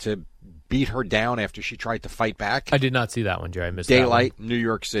proceeded to beat her down after she tried to fight back? I did not see that one, Jerry. I missed Daylight, New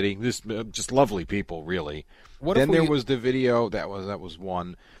York City. This just lovely people, really. Then there was the video. That was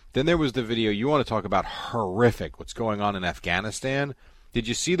one. Then there was the video. You want to talk about horrific? What's going on in Afghanistan? Did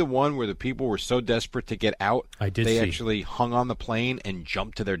you see the one where the people were so desperate to get out? I did They see. actually hung on the plane and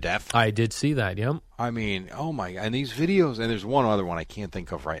jumped to their death. I did see that. Yep. I mean, oh my! And these videos. And there's one other one I can't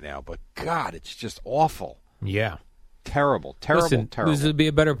think of right now. But God, it's just awful. Yeah. Terrible. Listen, Terrible. this would be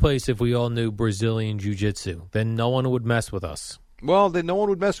a better place if we all knew Brazilian jiu-jitsu. Then no one would mess with us. Well, then no one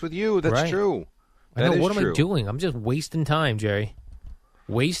would mess with you. That's Right. true. I know. That is What am true. I doing? I'm just wasting time, Jerry.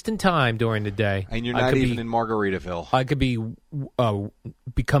 Wasting time during the day. And you're I not could even be- in Margaritaville. I could be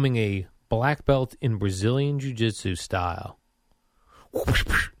becoming a black belt in Brazilian jiu-jitsu style.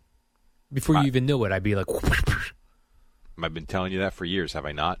 Before you even knew it, I'd be like... I've been telling you that for years, have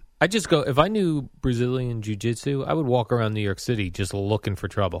I not? I just go, if I knew Brazilian jiu-jitsu, I would walk around New York City just looking for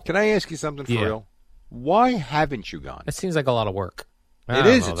trouble. Can I ask you something for Yeah. real? Why haven't you gone? That seems like a lot of work. I It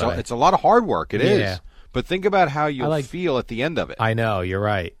don't is. know that It's a lot of hard work. It is. Yeah. But think about how you'll like- feel at the end of it. I know, you're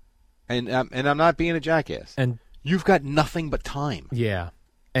right. And I'm not being a jackass. And You've got nothing but time. yeah.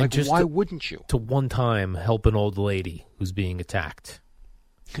 And Like, just why to, wouldn't you? to one time help an old lady who's being attacked.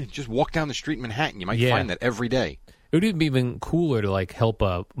 Just walk down the street in Manhattan. You might Yeah. find that every day. It would be even cooler to like help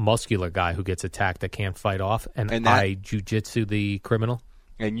a muscular guy who gets attacked that can't fight off, and And that- I jiu-jitsu the criminal.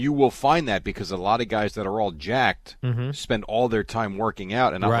 And you will find that because a lot of guys that are all jacked spend all their time working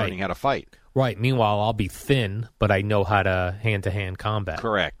out and not Right. learning how to fight. Right. Meanwhile, I'll be thin, but I know how to hand-to-hand combat.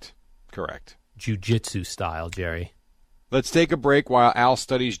 Correct. Jiu-jitsu style, Jerry. Let's take a break while Al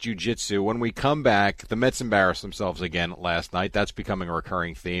studies jiu-jitsu. When we come back, the Mets embarrassed themselves again last night. That's becoming a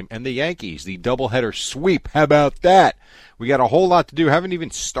recurring theme. And the Yankees, the doubleheader sweep. How about that? We got a whole lot to do. Haven't even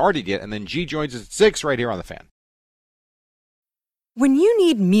started yet. And then G joins us at 6 right here on The Fan. When you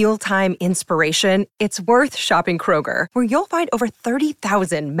need mealtime inspiration, it's worth shopping Kroger, where you'll find over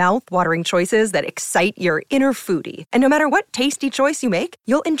 30,000 mouth-watering choices that excite your inner foodie. And no matter what tasty choice you make,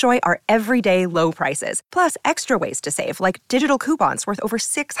 you'll enjoy our everyday low prices, plus extra ways to save, like digital coupons worth over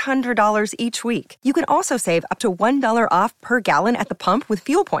 $600 each week. You can also save up to $1 off per gallon at the pump with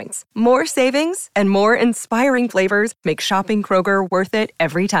fuel points. More savings and more inspiring flavors make shopping Kroger worth it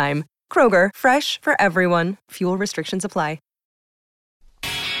every time. Kroger, fresh for everyone. Fuel restrictions apply.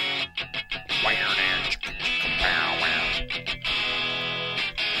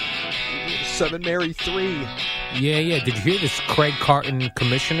 Seven Mary 3. Yeah. Did you hear this Craig Carton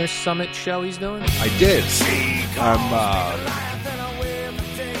Commissioner Summit show he's doing? I did. I'm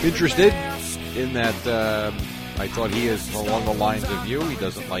interested in that. I thought he is along the lines of you. He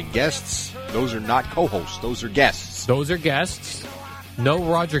doesn't like guests. Those are not co-hosts. Those are guests. Those are guests. No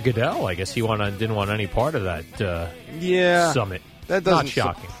Roger Goodell. I guess he didn't want any part of that summit. That doesn't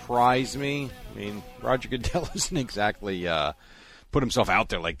shocking. Surprise me. I mean, Roger Goodell isn't exactly put himself out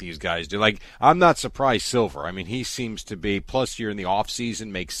there like these guys do. Like, I'm not surprised Silver. I mean, he seems to be, plus you're in the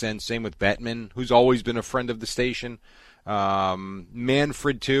off-season, makes sense. Same with Bettman, who's always been a friend of the station.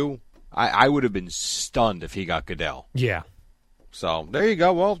 Manfred, too. I would have been stunned if he got Goodell. Yeah. So, there you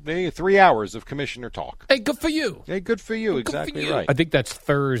go. Well, 3 hours of commissioner talk. Hey, good for you. Hey, good for you. Exactly right. I think that's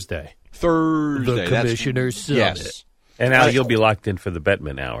Thursday. The Commissioner's Summit. Yes. And now you'll be locked in for the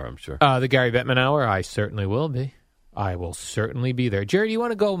Bettman Hour, I'm sure. The Gary Bettman Hour, I certainly will be. I will certainly be there. Jerry, do you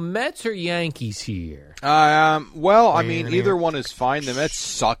want to go Mets or Yankees here? Well, I mean, either one is fine. The Mets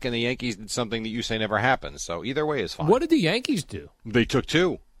suck, and the Yankees did something that you say never happens. So either way is fine. What did the Yankees do? They took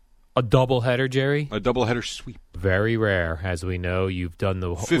 2. A doubleheader, Jerry? A doubleheader sweep. Very rare, as we know. You've done the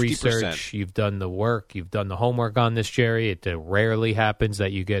 50%. research. You've done the work. You've done the homework on this, Jerry. It rarely happens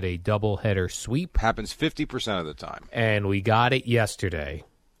that you get a doubleheader sweep. Happens 50% of the time. And we got it yesterday.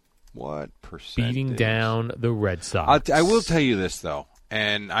 What percentage? Beating down the Red Sox. I will tell you this, though,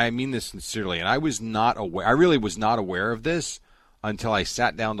 and I mean this sincerely, and I was not aware. I really was not aware of this until I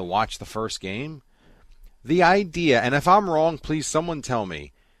sat down to watch the first game. The idea, and if I'm wrong, please someone tell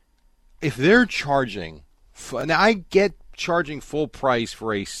me, if they're charging, now I get charging full price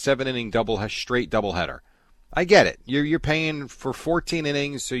for a 7-inning straight doubleheader. I get it. You're paying for 14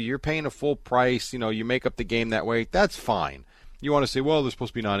 innings, so you're paying a full price. You know, you make up the game that way. That's fine. You want to say, well, there's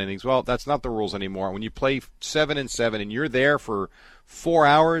supposed to be 9 innings. Well, that's not the rules anymore. When you play 7 and 7 and you're there for 4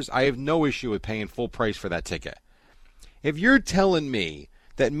 hours, I have no issue with paying full price for that ticket. If you're telling me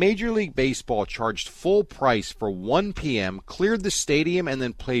that Major League Baseball charged full price for 1 p.m., cleared the stadium, and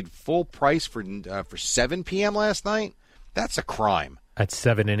then played full price for 7 p.m. last night, that's a crime. At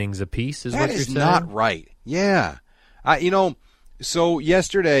 7 innings apiece is what you're saying? That is not right. Yeah. So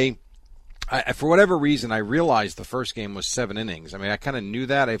yesterday, for whatever reason, I realized the first game was 7 innings. I mean, I kind of knew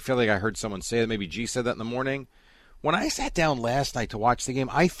that. I feel like I heard someone say that. Maybe G said that in the morning. When I sat down last night to watch the game,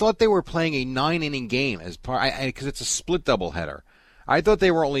 I thought they were playing a 9-inning game because it's a split doubleheader. I thought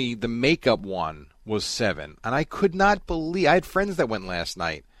they were only the makeup one was 7, and I could not believe. I had friends that went last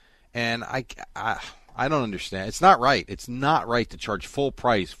night, and I don't understand. It's not right. It's not right to charge full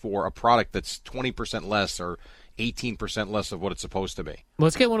price for a product that's 20% less or 18% less of what it's supposed to be.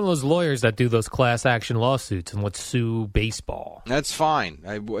 Let's get one of those lawyers that do those class action lawsuits and let's sue baseball. That's fine.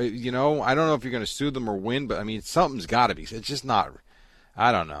 I don't know if you're going to sue them or win, but I mean, something's got to be. It's just not.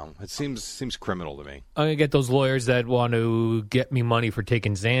 I don't know. It seems criminal to me. I'm going to get those lawyers that want to get me money for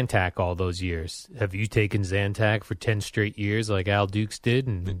taking Zantac all those years. Have you taken Zantac for 10 straight years like Al Dukes did,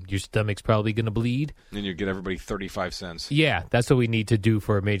 and your stomach's probably going to bleed? And you get everybody 35 cents. Yeah, that's what we need to do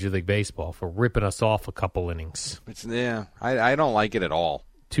for Major League Baseball, for ripping us off a couple innings. I don't like it at all.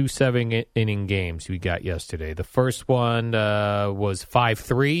 2 7-inning games we got yesterday. The first one was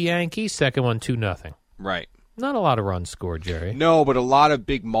 5-3 Yankees, second one 2-0. Right. Not a lot of runs scored, Jerry. No, but a lot of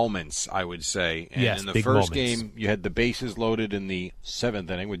big moments, I would say. And yes, in the big first moments. game, you had the bases loaded in the 7th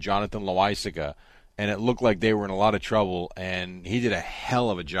inning with Jonathan Loaisiga, and it looked like they were in a lot of trouble, and he did a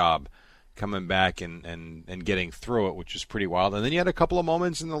hell of a job coming back and getting through it, which was pretty wild. And then you had a couple of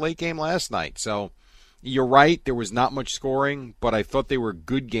moments in the late game last night. So you're right, there was not much scoring, but I thought they were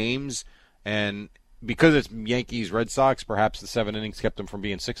good games, and because it's Yankees-Red Sox, perhaps the 7 innings kept them from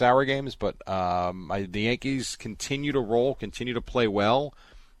being 6-hour games, but the Yankees continue to roll, continue to play well,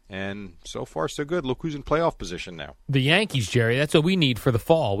 and so far so good. Look who's in playoff position now. The Yankees, Jerry, that's what we need for the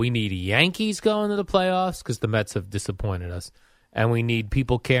fall. We need Yankees going to the playoffs because the Mets have disappointed us, and we need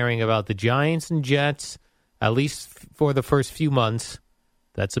people caring about the Giants and Jets, at least for the first few months.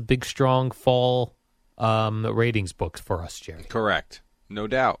 That's a big, strong fall ratings books for us, Jerry. Correct. No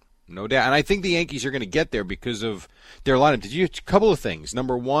doubt. No doubt. And I think the Yankees are going to get there because of their lineup. A couple of things.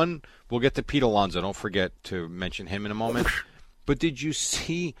 Number one, we'll get to Pete Alonso. Don't forget to mention him in a moment. But did you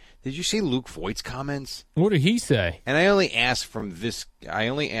see Luke Voigt's comments? What did he say? And I only asked from this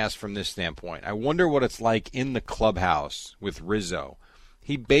standpoint. I wonder what it's like in the clubhouse with Rizzo.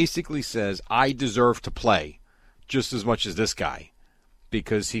 He basically says, I deserve to play just as much as this guy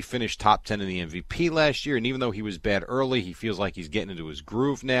because he finished top 10 in the MVP last year, and even though he was bad early, he feels like he's getting into his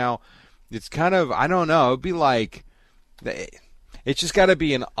groove now. It's kind of, I don't know, it'd be like, it's just got to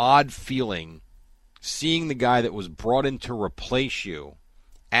be an odd feeling seeing the guy that was brought in to replace you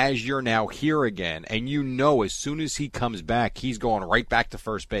as you're now here again, and you know as soon as he comes back, he's going right back to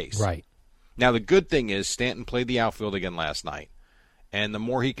first base. Right. Now, the good thing is Stanton played the outfield again last night. And the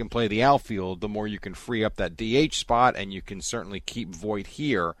more he can play the outfield, the more you can free up that DH spot, and you can certainly keep Voit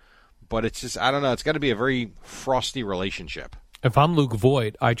here. But it's just, I don't know, it's got to be a very frosty relationship. If I'm Luke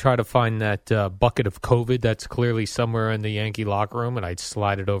Voit, I try to find that bucket of COVID that's clearly somewhere in the Yankee locker room, and I'd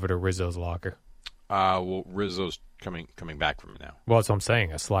slide it over to Rizzo's locker. Well, Rizzo's coming back from it now. Well, that's what I'm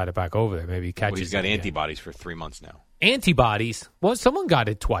saying. I slide it back over there. Maybe he catches it. Well, he's got again. antibodies for 3 months now. Antibodies? Well, someone got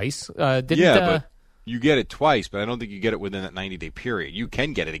it twice. But you get it twice, but I don't think you get it within that 90-day period. You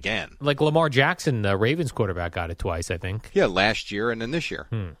can get it again. Like Lamar Jackson, the Ravens quarterback, got it twice, I think. Yeah, last year and then this year.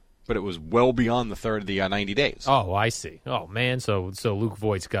 But it was well beyond the 90 days. Oh, I see. Oh, man. So Luke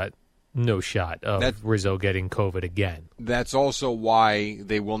Voigt's got no shot of Rizzo getting COVID again. That's also why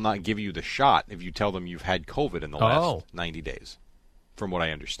they will not give you the shot if you tell them you've had COVID in the last 90 days, from what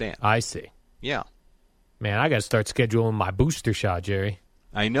I understand. I see. Yeah. Man, I got to start scheduling my booster shot, Jerry.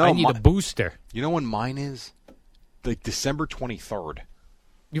 I know. I need a booster. You know when mine is? Like December 23rd.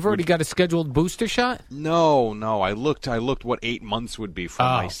 You've already got a scheduled booster shot? No. I looked what 8 months would be from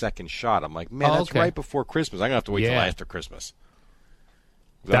my second shot. I'm like, man, that's right before Christmas. I'm going to have to wait till after Christmas.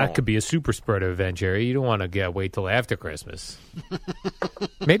 That could be a super spreader event, Jerry. You don't want to wait till after Christmas.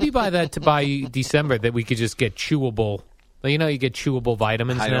 Maybe by December that we could just get chewable. You know, you get chewable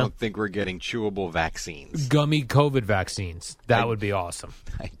vitamins now. I don't think we're getting chewable vaccines. Gummy COVID vaccines. That would be awesome.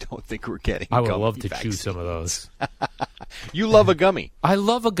 I don't think we're getting I would love to vaccines. chew some of those. You love a gummy. I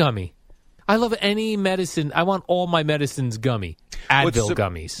love a gummy. I love any medicine. I want all my medicines gummy. Advil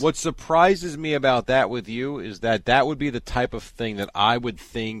gummies. What surprises me about that with you is that would be the type of thing that I would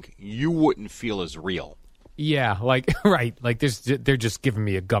think you wouldn't feel as real. Yeah, right. Like they're just giving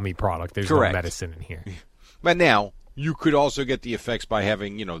me a gummy product. There's Correct. no medicine in here. But now, you could also get the effects by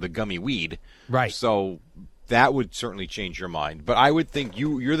having, the gummy weed. Right. So that would certainly change your mind. But I would think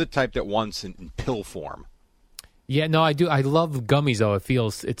you're the type that wants in pill form. Yeah, no, I do. I love gummies, though. It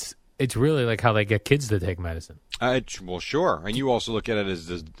feels it's really like how they get kids to take medicine. Well, sure. And you also look at it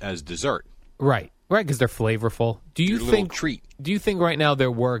as dessert. Right, because they're flavorful. Do you think treat? Do you think right now they're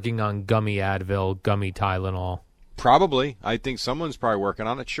working on gummy Advil, gummy Tylenol? Probably. I think someone's probably working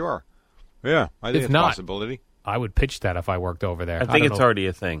on it. Sure. Yeah, I think it's a possibility. I would pitch that if I worked over there. I think it's already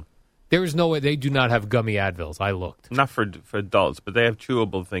a thing. There is no way. They do not have gummy Advils. I looked. Not for adults, but they have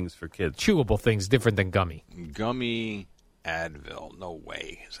chewable things for kids. Chewable things different than gummy. Gummy Advil. No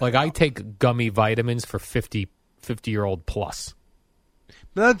way. Like I take gummy vitamins for 50-year-old plus.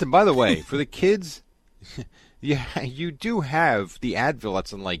 But by the way, for the kids, yeah, you do have the Advil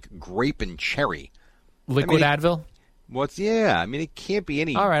that's in like grape and cherry. Liquid Advil? It can't be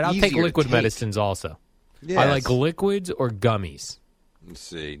any. All right, I'll take liquid take. medicines also. Yes. I like liquids or gummies. Let's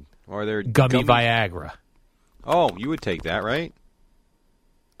see. Are there gummy Viagra? Oh, you would take that, right?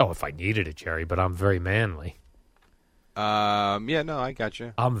 Oh, if I needed it, Jerry, but I'm very manly. Yeah, no, I got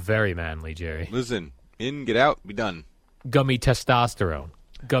you. I'm very manly, Jerry. Listen, in, get out, be done. Gummy testosterone.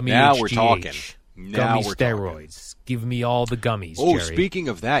 Gummy now HGH. We're talking. Gummy steroids. Give me all the gummies, Oh, Jerry. Speaking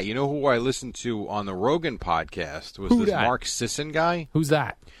of that, you know who I listened to on the Rogan podcast was this Mark Sisson guy? Who's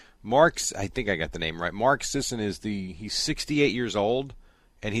that? I think I got the name right. Mark Sisson he's 68 years old,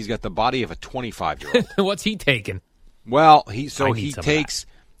 and he's got the body of a 25-year-old. What's he taking? Well, he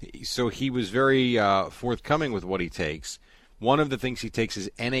was very forthcoming with what he takes. One of the things he takes is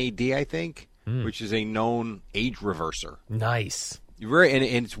NAD, I think, which is a known age reverser. Nice. And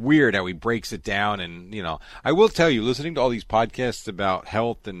it's weird how he breaks it down. And, I will tell you, listening to all these podcasts about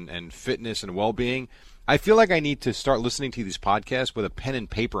health and fitness and well-being, I feel like I need to start listening to these podcasts with a pen and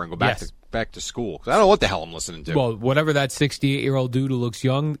paper and go back to school. Because I don't know what the hell I'm listening to. Well, whatever that 68-year-old dude who looks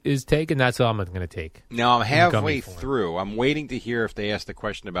young is taking, that's what I'm going to take. Now, I'm halfway through. I'm waiting to hear if they ask the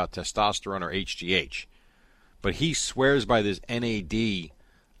question about testosterone or HGH. But he swears by this NAD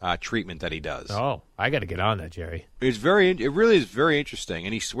treatment that he does. Oh, I got to get on that, Jerry. It really is very interesting,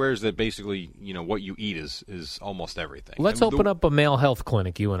 and he swears that basically, what you eat is almost everything. Let's open up a male health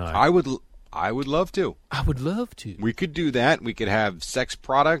clinic, you and I. I would love to. I would love to. We could do that. We could have sex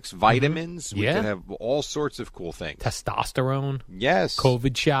products, vitamins. We Yeah. could have all sorts of cool things. Testosterone. Yes.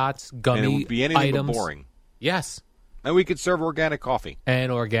 COVID shots, gummy and it would be anything items. but boring. Yes. And we could serve organic coffee. And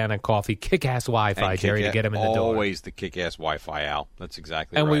organic coffee. Kick-ass Wi-Fi, Jerry, to get him in the door. Always the kick-ass Wi-Fi, Al. That's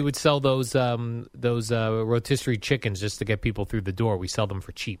exactly right. And we would sell those rotisserie chickens just to get people through the door. We sell them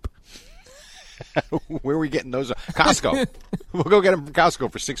for cheap. Where are we getting those? Costco. We'll go get them from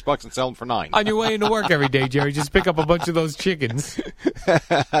Costco for $6 and sell them for $9. On your way into work every day, Jerry, just pick up a bunch of those chickens.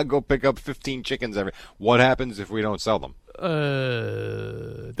 Go pick up 15 chickens every. What happens if we don't sell them?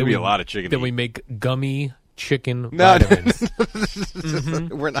 There'll be a lot of chicken. Then we make gummy chicken vitamins.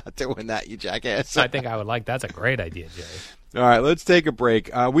 We're not doing that, you jackass. I think I would like. That's a great idea, Jerry. All right, let's take a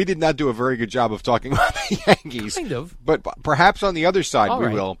break. We did not do a very good job of talking about the Yankees. Kind of. But perhaps on the other side we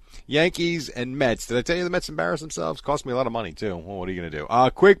right. will. Yankees and Mets. Did I tell you the Mets embarrassed themselves? Cost me a lot of money, too. Well, what are you going to do?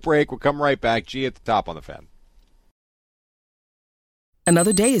 Quick break. We'll come right back. G at the top on the Fan.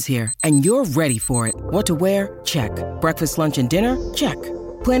 Another day is here, and you're ready for it. What to wear? Check. Breakfast, lunch, and dinner? Check.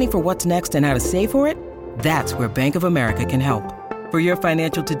 Planning for what's next and how to save for it? That's where Bank of America can help. For your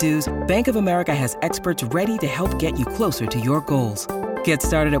financial to-dos, Bank of America has experts ready to help get you closer to your goals. Get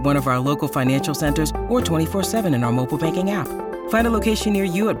started at one of our local financial centers or 24/7 in our mobile banking app. Find a location near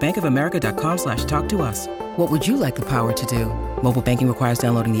you at bankofamerica.com/talktous. What would you like the power to do? Mobile banking requires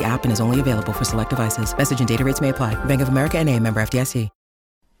downloading the app and is only available for select devices. Message and data rates may apply. Bank of America N.A., member FDIC.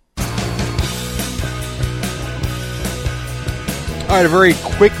 All right, a very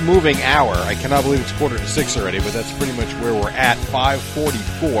quick-moving hour. I cannot believe it's 5:45 already, but that's pretty much where we're at,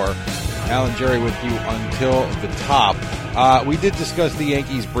 5:44. Al and Jerry with you until the top. We did discuss the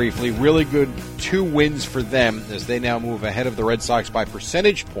Yankees briefly. Really good 2 wins for them as they now move ahead of the Red Sox by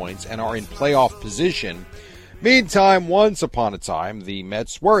percentage points and are in playoff position. Meantime, once upon a time, the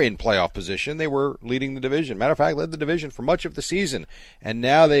Mets were in playoff position. They were leading the division. Matter of fact, led the division for much of the season. And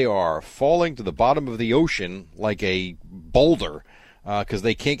now they are falling to the bottom of the ocean like a boulder because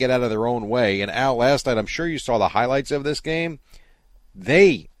they can't get out of their own way. And Al, last night, I'm sure you saw the highlights of this game.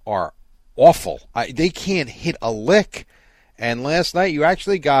 They are awful. They can't hit a lick. And last night, you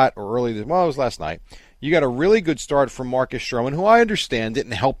actually got, or early, it was last night, you got a really good start from Marcus Stroman, who I understand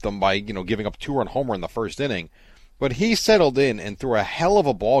didn't help them by, giving up 2-run homer in the first inning. But he settled in and threw a hell of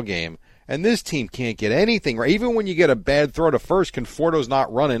a ball game. And this team can't get anything right. Even when you get a bad throw to first, Conforto's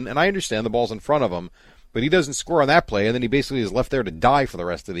not running, and I understand the ball's in front of him, but he doesn't score on that play, and then he basically is left there to die for the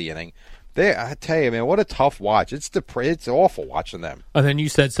rest of the inning. I tell you, man, what a tough watch. It's awful watching them. And then you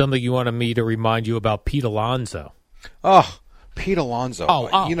said something you wanted me to remind you about Pete Alonso. Oh, Pete Alonso. Oh.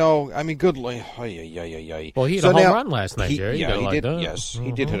 Good. Well, he hit a home run last night, Jerry. He did. Yes,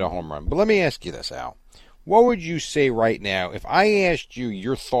 he did hit a home run. But let me ask you this, Al. What would you say right now if I asked you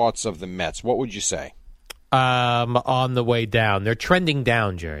your thoughts of the Mets? What would you say? On the way down, they're trending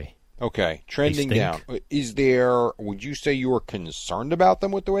down, Jerry. Okay, trending down. Would you say you were concerned about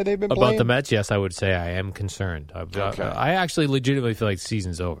them with the way they've been playing? About the Mets, yes, I would say I am concerned. Okay. I actually legitimately feel like the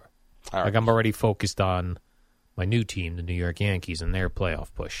season's over. All right. Like I'm already focused on my new team, the New York Yankees, and their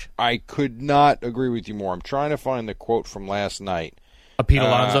playoff push. I could not agree with you more. I'm trying to find the quote from last night. A Pete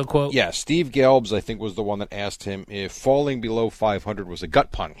Alonso quote? Yeah, Steve Gelbs, I think, was the one that asked him if falling below 500 was a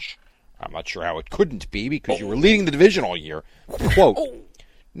gut punch. I'm not sure how it couldn't be because you were leading the division all year. Quote,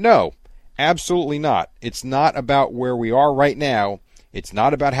 no, absolutely not. It's not about where we are right now. It's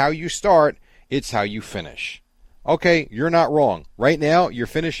not about how you start. It's how you finish. Okay, you're not wrong. Right now, you're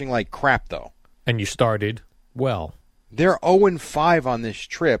finishing like crap, though. And you started well. They're 0-5 on this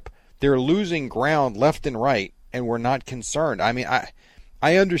trip. They're losing ground left and right, and we're not concerned. I mean,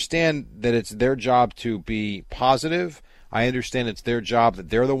 I understand that it's their job to be positive. I understand it's their job that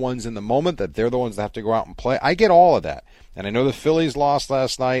they're the ones in the moment, that they're the ones that have to go out and play. I get all of that. And I know the Phillies lost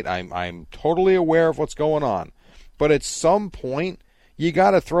last night. I'm totally aware of what's going on. But at some point, you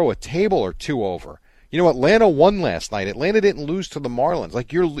got to throw a table or two over. Atlanta won last night. Atlanta didn't lose to the Marlins.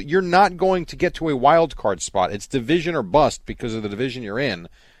 Like you're not going to get to a wild card spot. It's division or bust because of the division you're in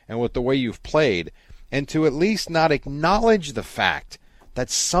and with the way you've played. And to at least not acknowledge the fact that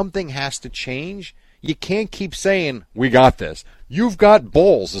something has to change. You can't keep saying, we got this. You've got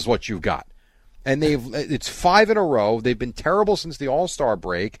balls is what you've got. And it's 5 in a row. They've been terrible since the All-Star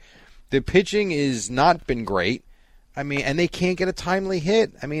break. The pitching has not been great. I mean, and they can't get a timely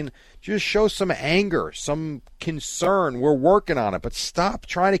hit. I mean, just show some anger, some concern. We're working on it. But stop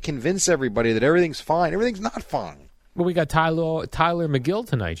trying to convince everybody that everything's fine. Everything's not fine. Well, we got Tyler McGill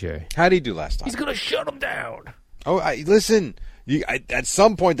tonight, Jerry. How'd he do last time? He's going to shut him down. Oh, listen, at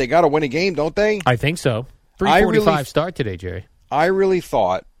some point they got to win a game, don't they? I think so. 3:45 start today, Jerry. I really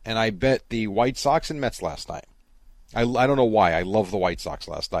thought, and I bet the White Sox and Mets last night. I don't know why. I love the White Sox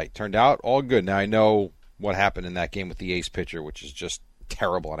last night. Turned out all good. Now, I know what happened in that game with the ace pitcher, which is just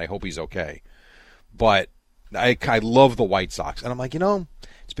terrible, and I hope he's okay. But I love the White Sox. And I'm like,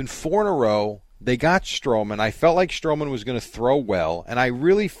 it's been 4 in a row. They got Stroman. I felt like Stroman was going to throw well, and I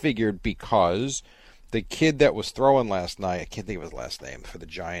really figured because the kid that was throwing last night, I can't think of his last name for the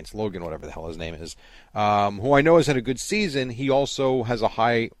Giants, Logan, whatever the hell his name is, who I know has had a good season, he also has a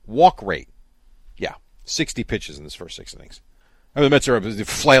high walk rate. Yeah, 60 pitches in his first 6 innings. I mean, the Mets are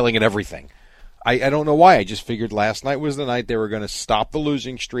flailing at everything. I don't know why. I just figured last night was the night they were going to stop the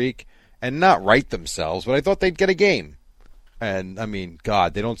losing streak and not right themselves, but I thought they'd get a game. And, I mean,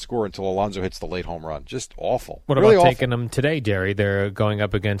 God, they don't score until Alonso hits the late home run. Just awful. What really about awful. taking them today, Jerry? They're going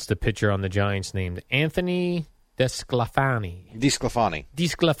up against a pitcher on the Giants named Anthony DeSclafani.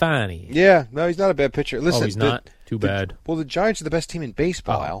 DeSclafani. Yeah, no, he's not a bad pitcher. Listen, he's not? Too bad. Well, the Giants are the best team in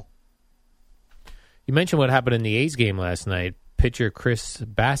baseball, Al. You mentioned what happened in the A's game last night. Pitcher Chris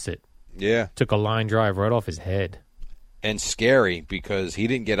Bassett took a line drive right off his head. And scary because he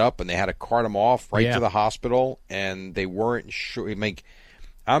didn't get up and they had to cart him off right to the hospital and they weren't sure.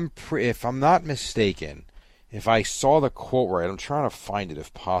 If I'm not mistaken, if I saw the quote right, I'm trying to find it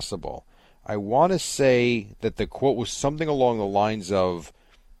if possible. I want to say that the quote was something along the lines of,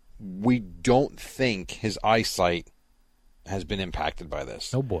 we don't think his eyesight has been impacted by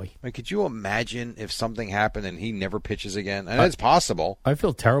this. Oh, boy. Could you imagine if something happened and he never pitches again? And it's possible. I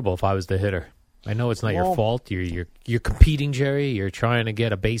feel terrible if I was the hitter. I know it's not your fault. You're competing, Jerry. You're trying to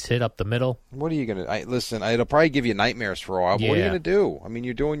get a base hit up the middle. What are you going to... Listen, it'll probably give you nightmares for a while, but what are you going to do? I mean,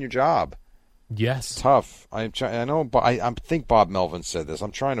 you're doing your job. Yes. It's tough. I know, but I think Bob Melvin said this.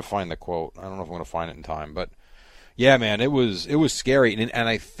 I'm trying to find the quote. I don't know if I'm going to find it in time, but yeah, man, it was scary. And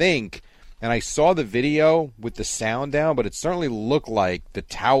I think... And I saw the video with the sound down, but it certainly looked like the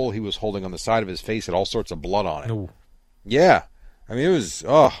towel he was holding on the side of his face had all sorts of blood on it. Ooh. Yeah. I mean, it was,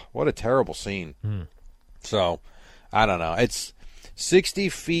 what a terrible scene. So, I don't know. It's 60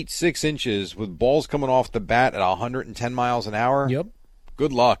 feet, 6 inches with balls coming off the bat at 110 miles an hour. Yep.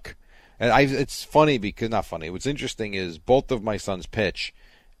 Good luck. And it's funny because, not funny, what's interesting is both of my sons pitch,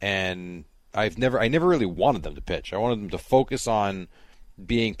 and I never really wanted them to pitch. I wanted them to focus on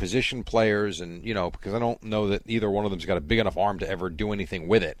being position players and, because I don't know that either one of them's got a big enough arm to ever do anything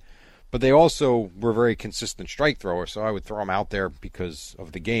with it. But they also were very consistent strike throwers, so I would throw them out there because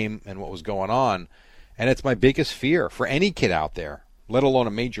of the game and what was going on. And it's my biggest fear for any kid out there, let alone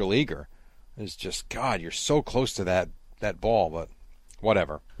a major leaguer, is just, God, you're so close to that ball, but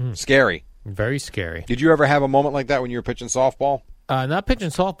whatever. Scary. Very scary. Did you ever have a moment like that when you were pitching softball? Not pitching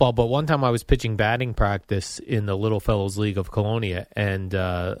softball, but one time I was pitching batting practice in the Little Fellows League of Colonia, and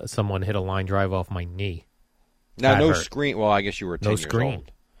someone hit a line drive off my knee. Now, That no hurt. screen. Well, I guess you were 10 years screen.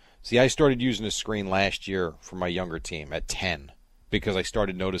 old. See, I started using a screen last year for my younger team at 10 because I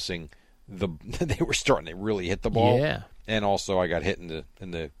started noticing they were starting to really hit the ball. Yeah. And also I got hit in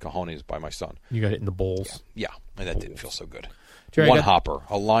the cojones by my son. You got hit in the bowls. Yeah, and that didn't feel so good. Jerry, One hopper,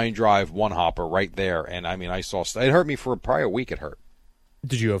 a line drive, one hopper right there. And, I mean, I saw – it hurt me for probably a week it hurt.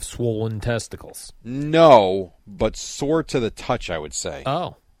 Did you have swollen testicles? No, but sore to the touch, I would say.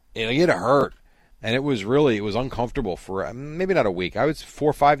 Oh. It hurt. And it was uncomfortable for maybe not a week. I was 4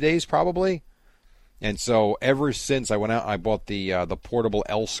 or 5 days probably. And so ever since I went out, I bought the portable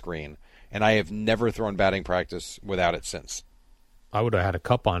L screen, and I have never thrown batting practice without it since. I would have had a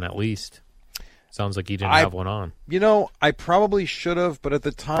cup on at least. Sounds like you didn't have one on. I probably should have, but at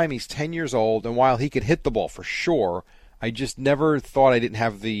the time he's 10 years old, and while he could hit the ball for sure, I just never thought I didn't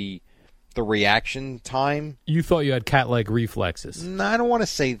have the reaction time. You thought you had cat-like reflexes. No, I don't want to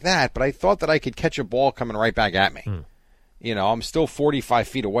say that, but I thought that I could catch a ball coming right back at me. I'm still 45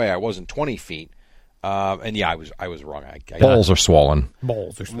 feet away. I wasn't 20 feet. And yeah, I was wrong. Balls are swollen.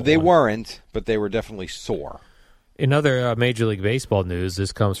 Balls are swollen. They weren't, but they were definitely sore. In other Major League Baseball news,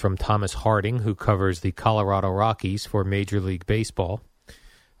 this comes from Thomas Harding, who covers the Colorado Rockies for Major League Baseball.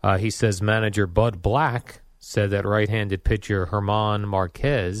 He says manager Bud Black said that right-handed pitcher Herman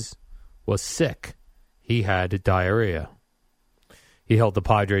Marquez was sick. He had diarrhea. He held the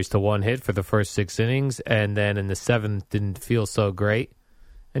Padres to one hit for the first 6 innings, and then in the 7th didn't feel so great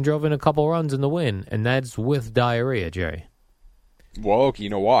and drove in a couple runs in the win, and that's with diarrhea, Jerry. Well, okay, you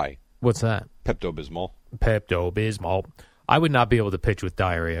know why? What's that? Pepto-Bismol. Pepto-Bismol. I would not be able to pitch with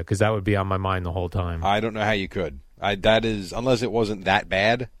diarrhea because that would be on my mind the whole time. I don't know how you could. That is, unless it wasn't that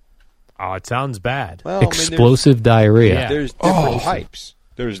bad. Oh, it sounds bad. Well, explosive diarrhea. There's different types.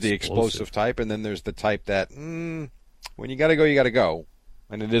 There's the explosive type, and then there's the type that when you got to go, you got to go,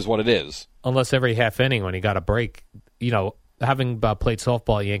 and it is what it is. Unless every half inning when you got a break, having played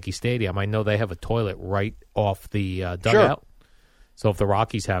softball at Yankee Stadium, I know they have a toilet right off the dugout. Sure. So if the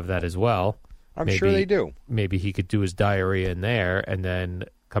Rockies have that as well, I'm sure they do. Maybe he could do his diarrhea in there and then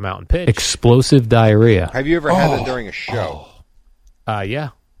come out and pitch. Explosive diarrhea. Have you ever had that during a show? Yeah.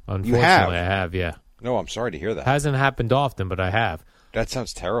 Unfortunately, you have? I have, yeah. No, I'm sorry to hear that. Hasn't happened often, but I have. That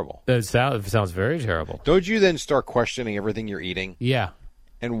sounds terrible. It sounds very terrible. Don't you then start questioning everything you're eating? Yeah.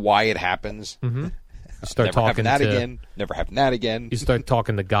 And why it happens? Mm-hmm. You start never talking having that again. Never having that again. You start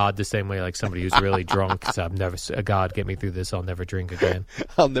talking to God the same way like somebody who's really drunk. So God, get me through this. I'll never drink again.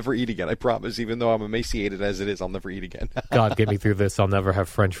 I'll never eat again. I promise. Even though I'm emaciated as it is, I'll never eat again. God, get me through this. I'll never have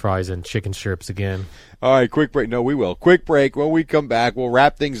French fries and chicken strips again. All right, quick break. No, we will. Quick break. When we come back, we'll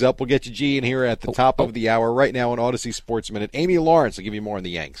wrap things up. We'll get you G in here at the top of the hour right now on Odyssey Sports Minute. Amy Lawrence will give you more on the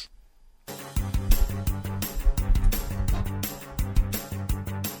Yanks.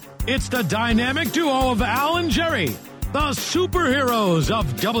 It's the dynamic duo of Al and Jerry, the superheroes of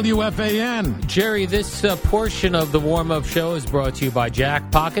WFAN. Jerry, this portion of the warm-up show is brought to you by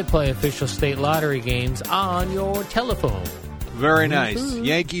Jack Pocket. Play official state lottery games on your telephone. Very nice.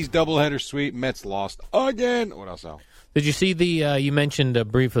 Yankees doubleheader sweep. Mets lost again. What else, Al? Did you see you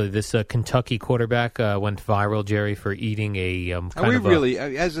mentioned briefly, this Kentucky quarterback went viral, Jerry, for eating a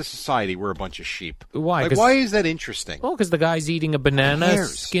as a society, we're a bunch of sheep. Why? Why is that interesting? Well, because the guy's eating a banana,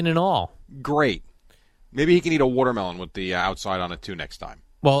 skin and all. Great. Maybe he can eat a watermelon with the outside on it, too, next time.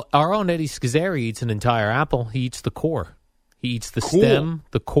 Well, our own Eddie Scazzeri eats an entire apple. He eats the core. He eats the stem,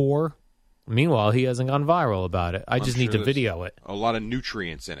 the core. Meanwhile, he hasn't gone viral about it. I just need to video it. A lot of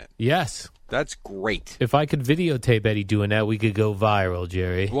nutrients in it. Yes. That's great. If I could videotape Eddie doing that, we could go viral,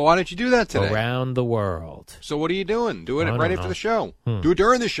 Jerry. Well, why don't you do that today? Around the world. So what are you doing? Doing it right after the show. Do it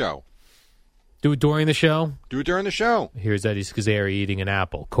during the show. Do it during the show? Do it during the show. Here's Eddie Scazzeri eating an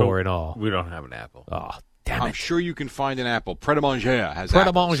apple, core and all. We don't have an apple. Oh, damn it. I'm sure you can find an apple. Pret a Manger has Pret a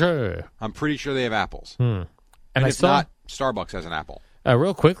apples. Manger. I'm pretty sure they have apples. And if not, Starbucks has an apple.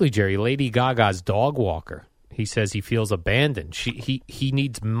 Real quickly, Jerry, Lady Gaga's dog walker. He says he feels abandoned. He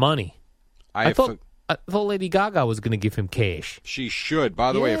needs money. I thought Lady Gaga was going to give him cash. She should.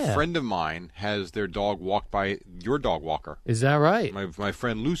 By the way, a friend of mine has their dog walked by your dog walker. Is that right? My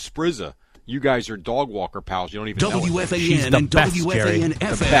friend Lou Sprizza. You guys are dog walker pals. You don't even know it. WFAN and WFAN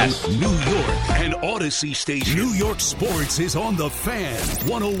FM, New York, and Odyssey Station. New York sports is on the Fan,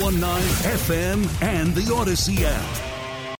 101.9 FM, and the Odyssey app.